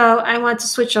 so I want to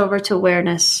switch over to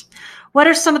awareness. What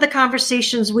are some of the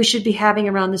conversations we should be having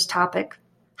around this topic?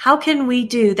 How can we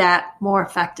do that more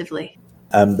effectively?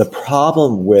 The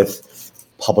problem with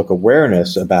public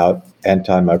awareness about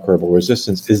antimicrobial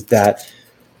resistance is that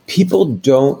people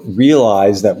don't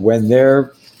realize that when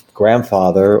their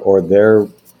grandfather or their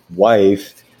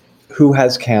wife, who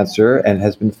has cancer and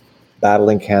has been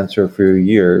battling cancer for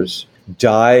years,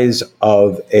 dies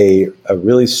of a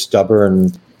really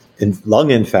stubborn lung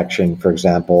infection, for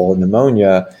example,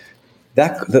 pneumonia,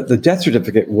 that the death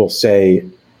certificate will say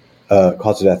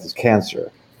cause of death is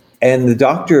cancer. And the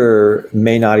doctor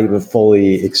may not even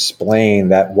fully explain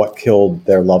that what killed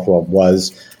their loved one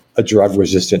was a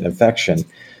drug-resistant infection.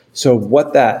 So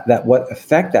what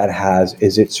effect that has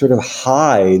is it sort of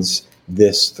hides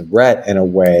this threat in a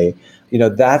way.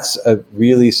 That's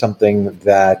really something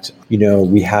that,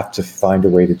 we have to find a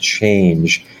way to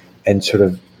change and sort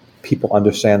of people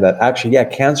understand that actually, yeah,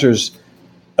 cancer's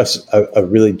a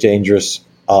really dangerous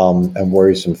and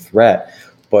worrisome threat.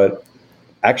 But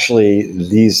actually,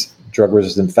 these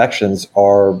drug-resistant infections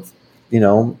are,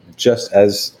 just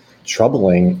as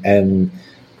troubling. And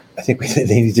I think they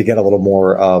need to get a little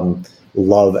more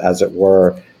love, as it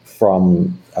were,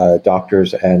 from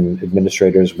doctors and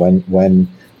administrators when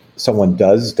someone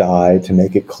does die, to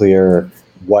make it clear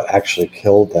what actually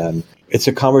killed them. It's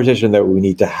a conversation that we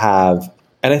need to have.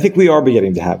 And I think we are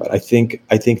beginning to have it. I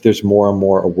think there's more and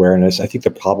more awareness. I think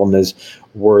the problem is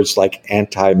words like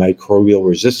antimicrobial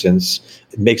resistance.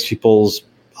 It makes people's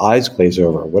eyes glaze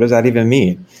over. What does that even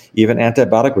mean? Even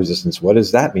antibiotic resistance, what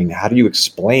does that mean? How do you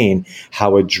explain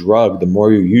how a drug, the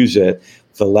more you use it,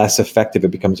 the less effective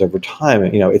it becomes over time?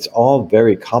 It's all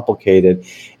very complicated.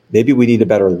 Maybe we need a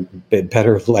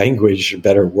better language,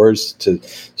 better words to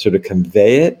sort of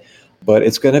convey it. But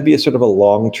it's going to be a sort of a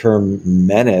long-term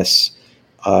menace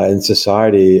in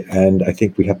society, and I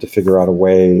think we have to figure out a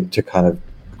way to kind of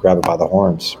grab it by the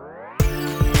horns.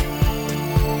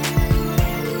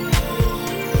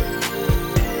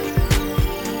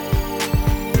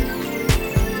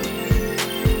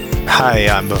 Hi,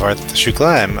 I'm Bhavarth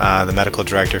Shukla. I'm the medical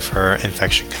director for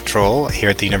infection control here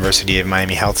at the University of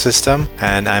Miami Health System,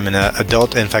 and I'm an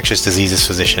adult infectious diseases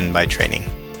physician by training.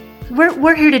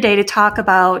 We're here today to talk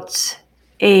about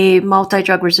a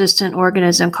multi-drug resistant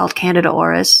organism called Candida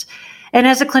auris. And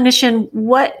as a clinician,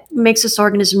 what makes this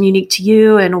organism unique to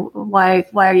you, and why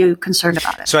are you concerned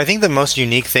about it? So I think the most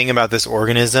unique thing about this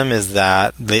organism is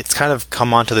that it's kind of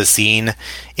come onto the scene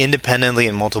independently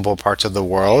in multiple parts of the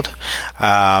world.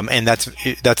 And that's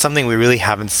something we really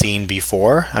haven't seen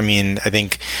before. I mean, I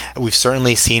think we've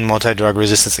certainly seen multi-drug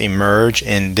resistance emerge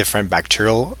in different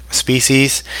bacterial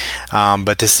species.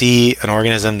 But to see an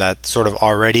organism that's sort of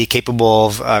already capable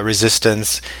of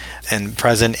resistance and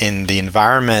present in the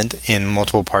environment in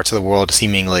multiple parts of the world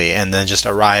seemingly, and then just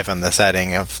arrive in the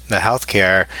setting of the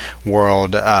healthcare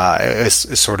world is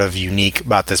sort of unique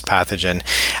about this pathogen.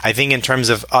 I think in terms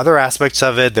of other aspects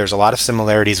of it, there's a lot of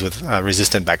similarities with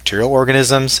resistant bacterial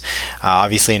organisms,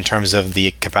 obviously in terms of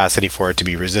the capacity for it to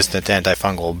be resistant to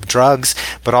antifungal drugs,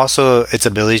 but also its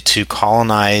ability to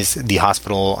colonize the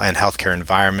hospital and healthcare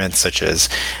environments, such as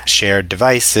shared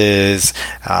devices,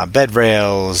 bed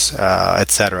rails,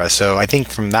 etc. So I think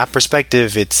from that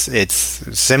perspective, it's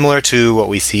similar to what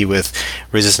we see with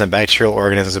resistant bacterial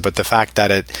organisms, but the fact that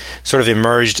it sort of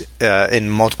emerged in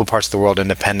multiple parts of the world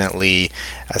independently,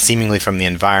 seemingly from the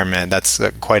environment, that's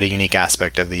quite a unique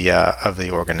aspect of the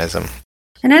organism.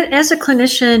 And as a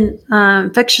clinician,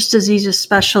 infectious diseases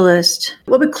specialist,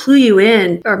 what would clue you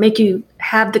in or make you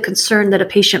have the concern that a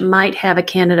patient might have a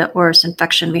Candida auris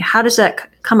infection? I mean, how does that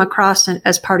come across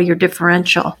as part of your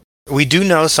differential? We do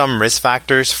know some risk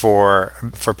factors for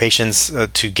patients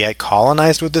to get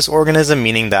colonized with this organism,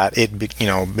 meaning that it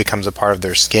becomes a part of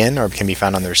their skin, or can be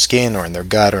found on their skin or in their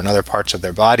gut or in other parts of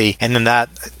their body, and then that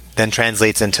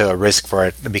translates into a risk for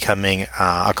it becoming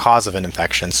a cause of an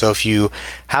infection. So if you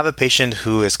have a patient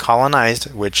who is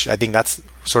colonized, which I think that's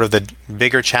sort of the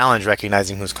bigger challenge,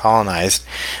 recognizing who's colonized,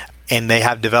 and they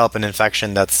have developed an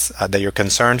infection that you're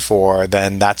concerned for,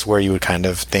 then that's where you would kind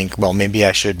of think, well, maybe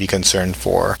I should be concerned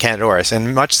for Candida auris.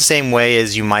 And much the same way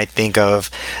as you might think of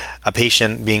a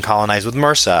patient being colonized with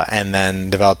MRSA and then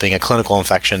developing a clinical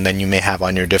infection, then you may have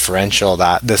on your differential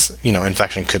that this,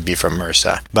 infection could be from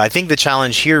MRSA. But I think the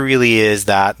challenge here really is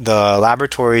that the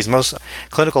laboratories, most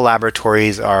clinical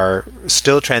laboratories, are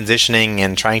still transitioning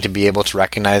and trying to be able to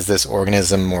recognize this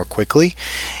organism more quickly.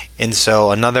 And so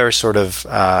another sort of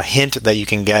hint that you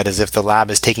can get is if the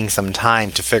lab is taking some time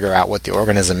to figure out what the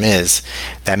organism is,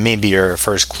 that may be your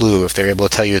first clue. If they're able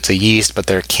to tell you it's a yeast, but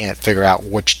they can't figure out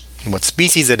what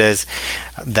species it is,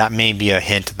 that may be a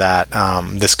hint that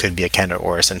this could be a Candida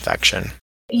auris infection.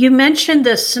 You mentioned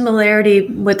the similarity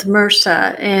with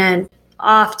MRSA, and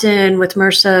often with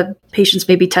MRSA, patients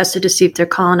may be tested to see if they're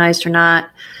colonized or not,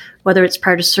 whether it's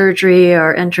prior to surgery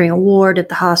or entering a ward at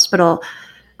the hospital.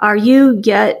 Are you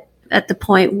yet at the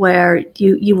point where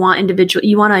you want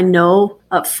to know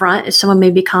up front if someone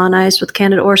may be colonized with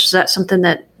Candida auris? Is that something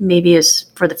that maybe is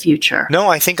for the future? No,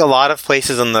 I think a lot of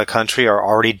places in the country are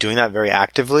already doing that very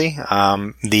actively.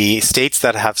 The states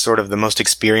that have sort of the most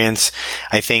experience,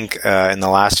 I think, in the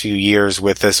last few years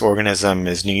with this organism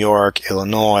is New York,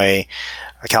 Illinois,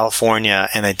 California,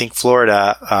 and I think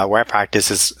Florida, where I practice,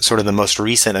 is sort of the most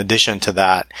recent addition to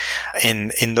that.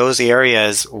 In those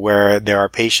areas where there are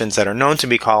patients that are known to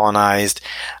be colonized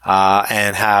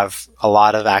and have a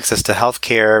lot of access to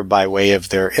healthcare by way of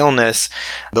their illness,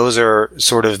 those are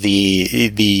sort of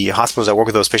the hospitals that work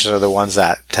with those patients are the ones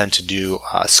that tend to do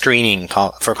screening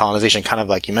for colonization, kind of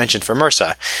like you mentioned for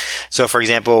MRSA. So, for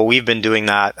example, we've been doing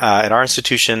that at our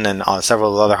institution, and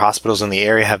several other hospitals in the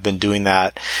area have been doing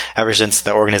that ever since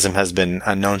the organism has been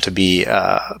known to be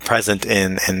present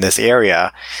in this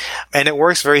area. And it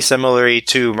works very similarly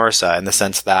to MRSA in the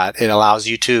sense that it allows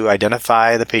you to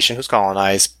identify the patient who's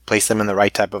colonized, place them in the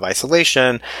right type of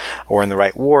isolation or in the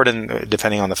right ward, and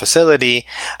depending on the facility,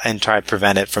 and try to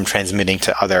prevent it from transmitting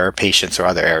to other patients or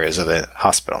other areas of the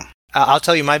hospital. I'll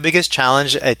tell you, my biggest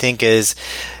challenge, I think, is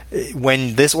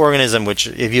when this organism, which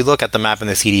if you look at the map in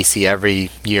the CDC every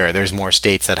year, there's more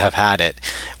states that have had it.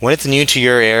 When it's new to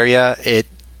your area, it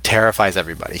terrifies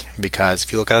everybody, because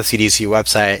if you look at the CDC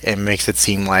website, it makes it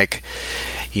seem like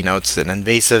it's an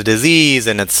invasive disease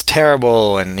and it's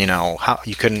terrible, and how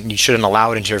you shouldn't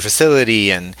allow it into your facility.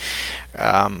 And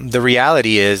the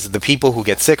reality is the people who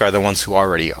get sick are the ones who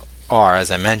already are,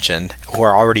 as I mentioned, who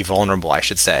are already vulnerable, I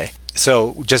should say.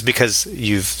 So just because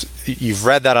you've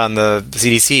read that on the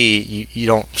CDC, you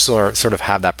don't sort of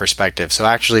have that perspective. So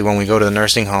actually, when we go to the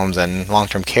nursing homes and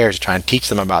long-term care to try and teach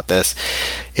them about this,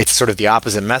 it's sort of the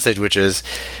opposite message, which is,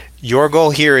 your goal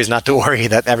here is not to worry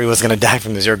that everyone's going to die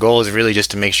from this. Your goal is really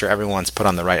just to make sure everyone's put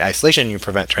on the right isolation. You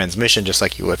prevent transmission just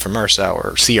like you would for MRSA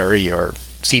or CRE or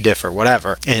C. diff or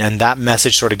whatever. And that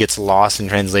message sort of gets lost in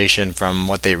translation from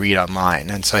what they read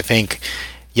online. And so I think,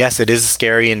 yes, it is a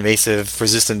scary, invasive,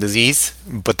 resistant disease,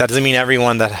 but that doesn't mean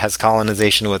everyone that has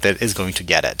colonization with it is going to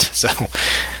get it. So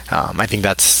I think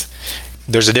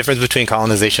there's a difference between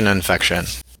colonization and infection.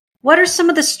 What are some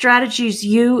of the strategies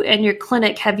you and your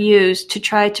clinic have used to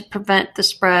try to prevent the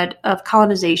spread of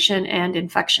colonization and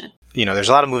infection? There's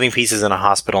a lot of moving pieces in a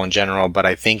hospital in general, but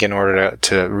I think in order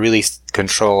to really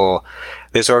control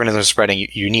this organism spreading,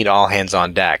 you need all hands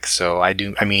on deck. So I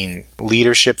mean,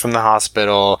 leadership from the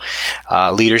hospital,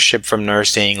 leadership from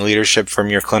nursing, leadership from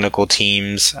your clinical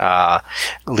teams,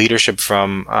 leadership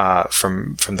from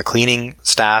the cleaning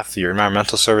staff, your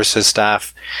environmental services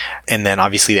staff, and then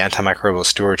obviously the antimicrobial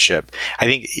stewardship. I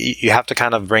think you have to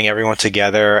kind of bring everyone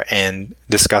together and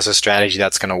discuss a strategy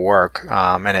that's going to work.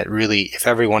 And it really, if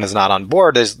everyone is not on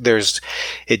board,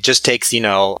 it just takes,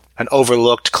 an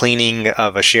overlooked cleaning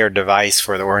of a shared device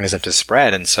for the organism to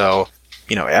spread. And so,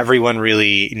 everyone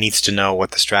really needs to know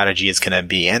what the strategy is going to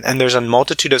be. And there's a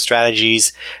multitude of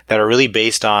strategies that are really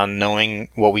based on knowing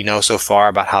what we know so far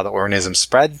about how the organisms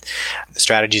spread. The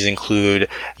strategies include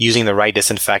using the right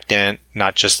disinfectant,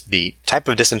 not just the type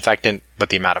of disinfectant,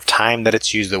 but the amount of time that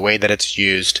it's used, the way that it's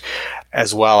used,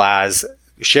 as well as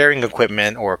sharing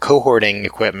equipment or cohorting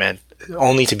equipment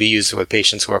only to be used with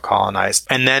patients who are colonized.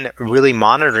 And then really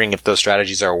monitoring if those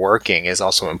strategies are working is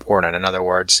also important. In other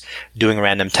words, doing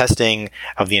random testing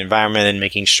of the environment and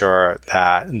making sure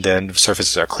that the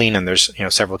surfaces are clean. And there's,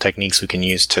 several techniques we can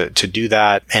use to do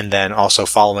that. And then also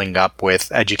following up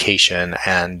with education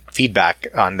and feedback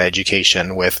on the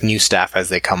education with new staff as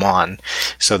they come on,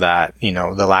 so that,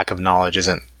 the lack of knowledge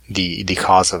isn't the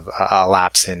cause of a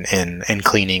lapse in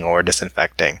cleaning or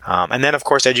disinfecting. And then, of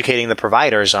course, educating the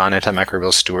providers on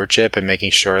antimicrobial stewardship and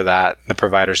making sure that the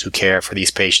providers who care for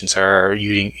these patients are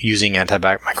using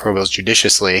antimicrobials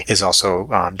judiciously is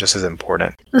also just as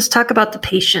important. Let's talk about the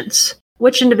patients.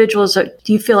 Which individuals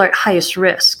do you feel are at highest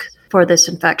risk for this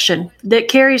infection that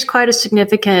carries quite a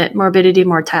significant morbidity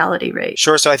mortality rate?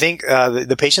 Sure. So I think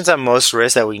the patients at most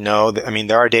risk that we know,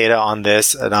 there are data on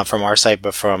this, not from our site,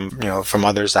 but from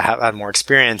others that have had more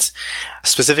experience,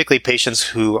 specifically patients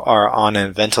who are on a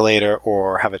ventilator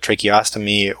or have a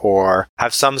tracheostomy or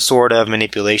have some sort of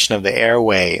manipulation of the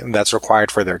airway that's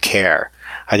required for their care.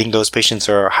 I think those patients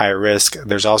are high risk.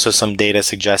 There's also some data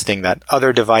suggesting that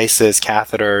other devices,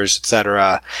 catheters,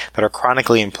 etc., that are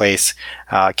chronically in place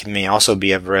may also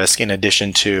be of risk, in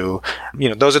addition to,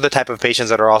 those are the type of patients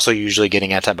that are also usually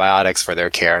getting antibiotics for their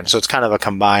care. And so it's kind of a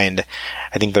combined,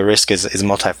 I think the risk is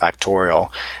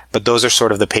multifactorial. But those are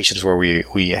sort of the patients where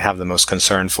we have the most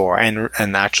concern for. And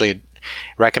actually,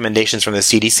 recommendations from the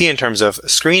CDC in terms of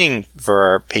screening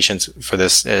for patients for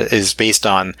this is based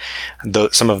on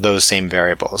some of those same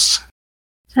variables.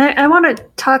 I want to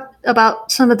talk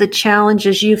about some of the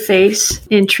challenges you face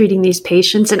in treating these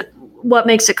patients and what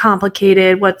makes it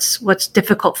complicated, what's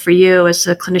difficult for you as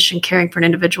a clinician caring for an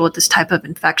individual with this type of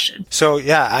infection. So,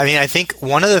 I think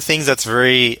one of the things that's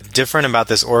very different about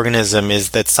this organism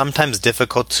is that sometimes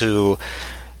difficult to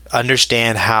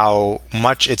understand how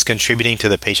much it's contributing to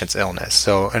the patient's illness.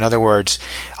 So in other words,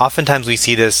 oftentimes we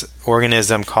see this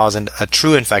organism cause a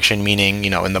true infection, meaning,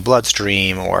 in the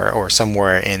bloodstream or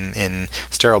somewhere in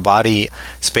sterile body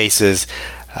spaces,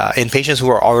 in patients who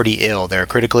are already ill. They're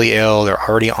critically ill, they're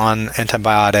already on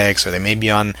antibiotics, or they may be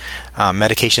on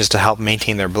medications to help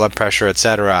maintain their blood pressure,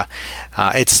 etc.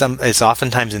 It's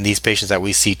oftentimes in these patients that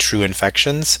we see true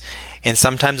infections. And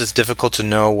sometimes it's difficult to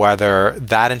know whether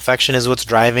that infection is what's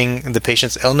driving the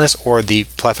patient's illness or the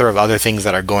plethora of other things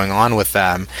that are going on with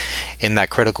them in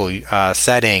that critical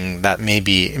setting that may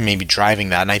be driving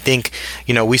that. And I think,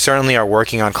 we certainly are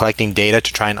working on collecting data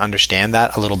to try and understand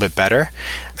that a little bit better.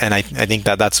 And I think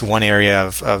that that's one area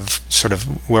of sort of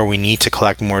where we need to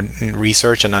collect more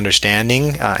research and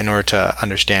understanding in order to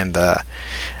understand the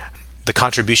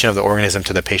contribution of the organism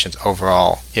to the patient's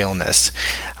overall illness.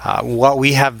 What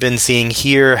we have been seeing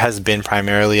here has been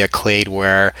primarily a clade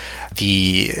where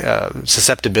the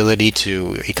susceptibility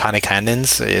to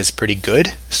echinocandins is pretty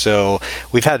good. So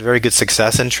we've had very good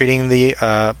success in treating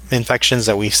the infections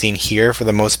that we've seen here for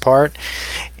the most part.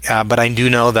 But I do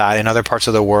know that in other parts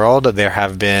of the world, there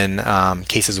have been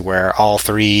cases where all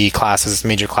three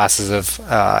major classes of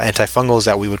antifungals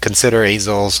that we would consider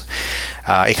azoles,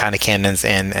 echinocandins,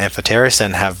 and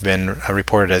amphotericin have been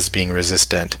reported as being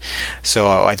resistant. So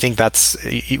I think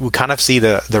we kind of see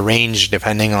the range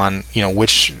depending on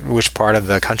which part of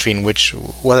the country and what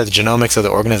the genomics of the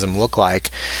organism look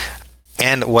like,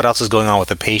 and what else is going on with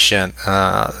the patient.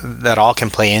 That all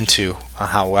can play into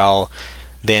how well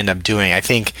they end up doing. I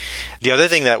think the other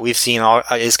thing that we've seen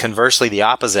is conversely the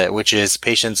opposite, which is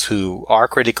patients who are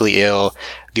critically ill,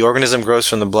 the organism grows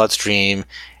from the bloodstream,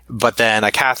 but then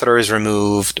a catheter is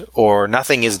removed or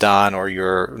nothing is done, or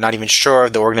you're not even sure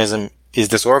if the organism is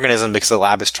this organism because the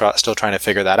lab is still trying to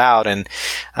figure that out, and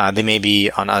they may be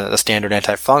on a standard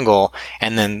antifungal,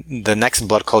 and then the next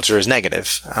blood culture is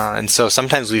negative. And so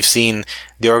sometimes we've seen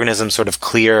the organism sort of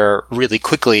clear really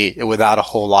quickly without a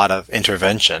whole lot of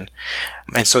intervention.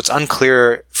 And so it's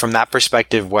unclear from that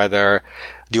perspective whether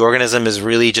the organism is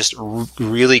really just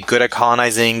really good at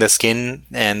colonizing the skin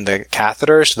and the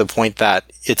catheters to the point that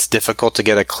it's difficult to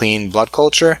get a clean blood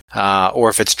culture, or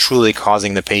if it's truly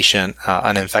causing the patient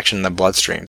an infection in the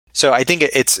bloodstream. So I think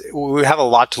we have a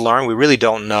lot to learn. We really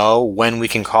don't know when we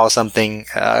can call something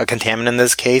a contaminant in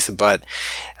this case, but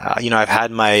I've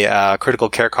had my critical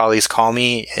care colleagues call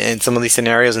me in some of these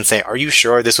scenarios and say, "Are you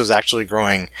sure this was actually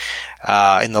growing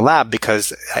in the lab?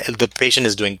 Because the patient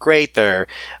is doing great. They're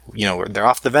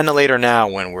off the ventilator now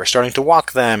when we're starting to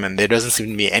walk them, and there doesn't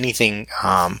seem to be anything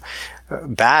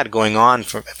bad going on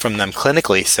from them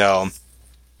clinically." So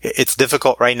it's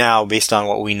difficult right now, based on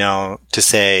what we know, to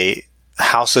say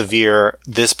how severe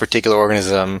this particular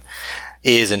organism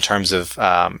is in terms of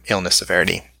illness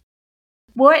severity.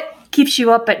 What keeps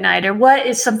you up at night, or what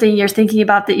is something you're thinking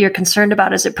about that you're concerned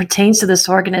about as it pertains to this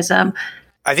organism?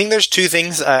 I think there's two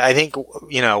things. I think,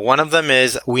 one of them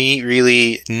is we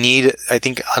really need, I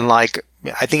think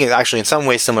it's actually in some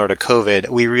ways similar to COVID,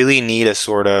 we really need a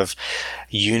sort of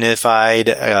unified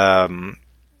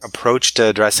approach to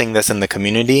addressing this in the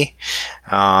community.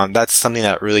 That's something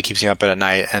that really keeps me up at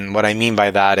night. And what I mean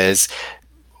by that is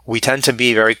we tend to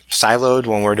be very siloed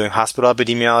when we're doing hospital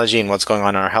epidemiology and what's going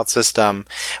on in our health system,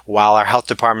 while our health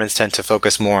departments tend to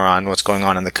focus more on what's going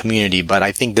on in the community. But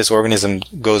I think this organism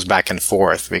goes back and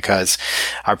forth because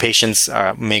our patients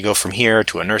may go from here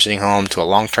to a nursing home, to a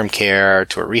long-term care,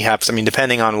 to a rehab. I mean,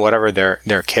 depending on whatever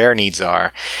their care needs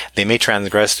are, they may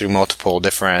transgress through multiple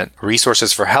different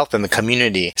resources for health in the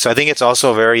community. So I think it's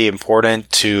also very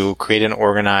important to create an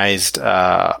organized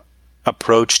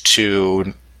approach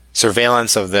to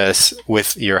surveillance of this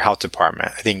with your health department.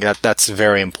 I think that's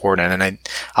very important. And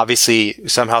obviously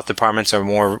some health departments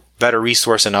are better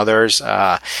resourced than others.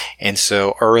 And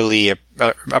so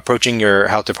approaching your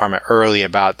health department early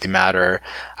about the matter,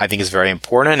 I think is very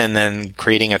important. And then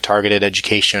creating a targeted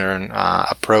education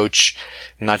approach,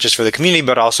 not just for the community,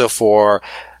 but also for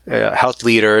health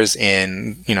leaders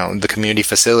in, the community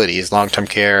facilities, long-term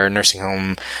care, nursing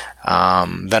home,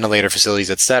 ventilator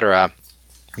facilities, etc.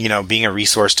 Being a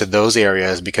resource to those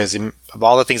areas, because of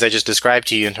all the things I just described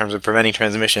to you in terms of preventing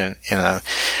transmission in a,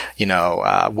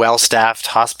 well-staffed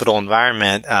hospital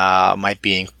environment, might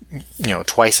be,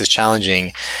 twice as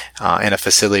challenging in a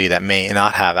facility that may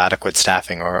not have adequate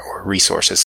staffing or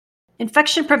resources.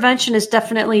 Infection prevention is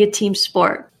definitely a team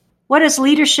sport. What does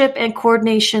leadership and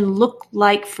coordination look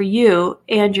like for you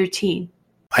and your team?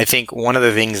 I think one of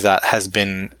the things that has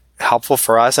been helpful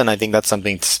for us, and I think that's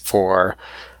something for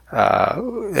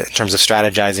in terms of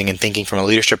strategizing and thinking from a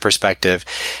leadership perspective,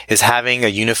 is having a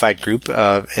unified group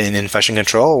in infection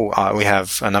control. We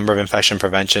have a number of infection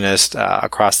preventionists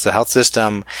across the health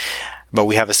system, but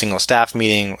we have a single staff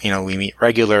meeting. We meet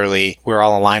regularly. We're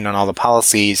all aligned on all the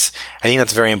policies. I think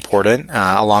that's very important,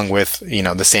 along with,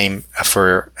 the same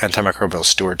for antimicrobial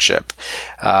stewardship.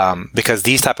 Because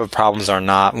these type of problems are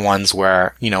not ones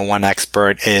where, one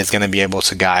expert is going to be able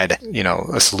to guide,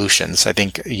 solutions. I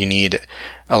think you need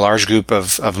a large group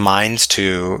of minds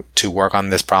to work on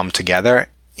this problem together.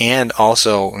 And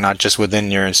also not just within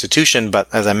your institution,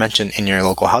 but as I mentioned, in your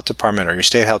local health department or your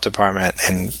state health department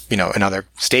and, in other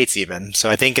states even. So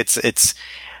I think it's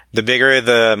the bigger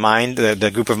the mind,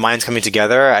 the group of minds coming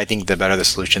together, I think the better the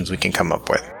solutions we can come up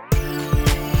with.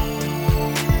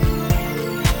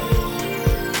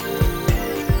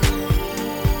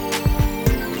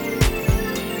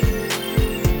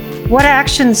 What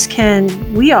actions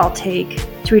can we all take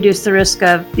to reduce the risk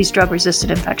of these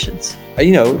drug-resistant infections?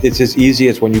 It's as easy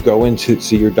as when you go in to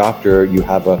see your doctor, you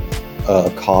have a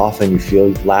cough and you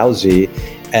feel lousy,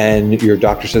 and your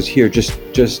doctor says, here, just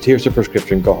here's a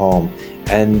prescription, go home.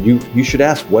 And you should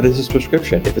ask, what is this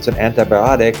prescription? If it's an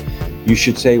antibiotic, you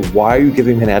should say, why are you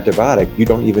giving me an antibiotic? You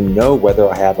don't even know whether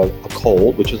I have a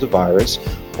cold, which is a virus,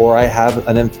 or I have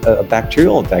a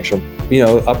bacterial infection.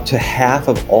 Up to half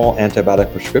of all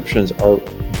antibiotic prescriptions are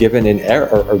given in error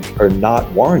or are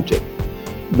not warranted.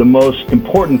 The most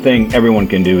important thing everyone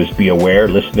can do is be aware,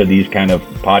 listen to these kind of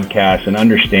podcasts and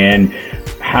understand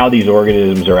how these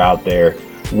organisms are out there,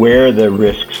 where the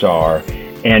risks are,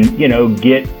 and,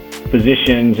 get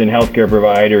physicians and healthcare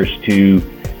providers to,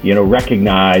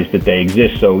 recognize that they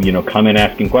exist. So, come in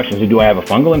asking questions. Do I have a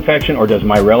fungal infection, or does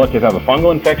my relative have a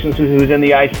fungal infection who's in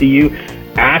the ICU?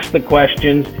 Ask the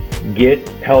questions, get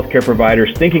healthcare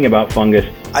providers thinking about fungus.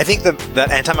 I think that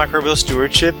antimicrobial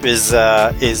stewardship is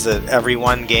a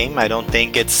everyone game. I don't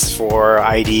think it's for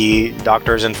ID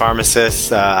doctors and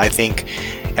pharmacists. I think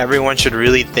everyone should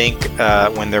really think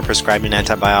when they're prescribing an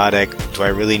antibiotic, do I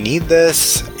really need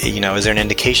this? Is there an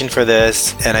indication for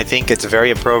this? And I think it's a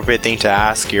very appropriate thing to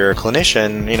ask your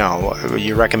clinician,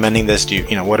 you're recommending this,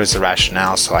 what is the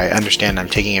rationale? So I understand I'm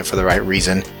taking it for the right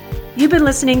reason. You've been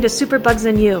listening to Superbugs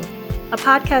and You, a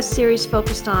podcast series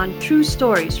focused on true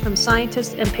stories from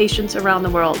scientists and patients around the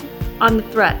world on the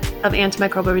threat of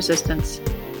antimicrobial resistance.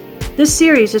 This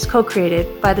series is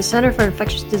co-created by the Center for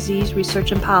Infectious Disease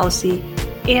Research and Policy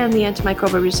and the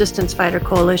Antimicrobial Resistance Fighter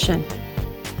Coalition.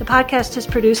 The podcast is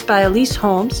produced by Elise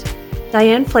Holmes,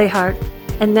 Diane Flehart,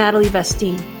 and Natalie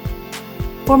Vestine.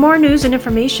 For more news and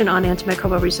information on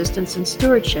antimicrobial resistance and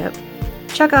stewardship,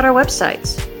 check out our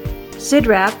websites,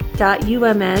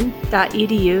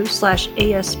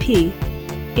 cidrap.umn.edu/ASP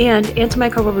and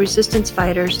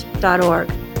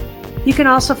antimicrobialresistancefighters.org. You can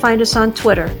also find us on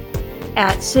Twitter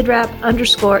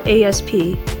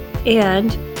 @cidrap_ASP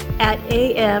and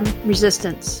 @AM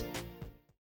Resistance.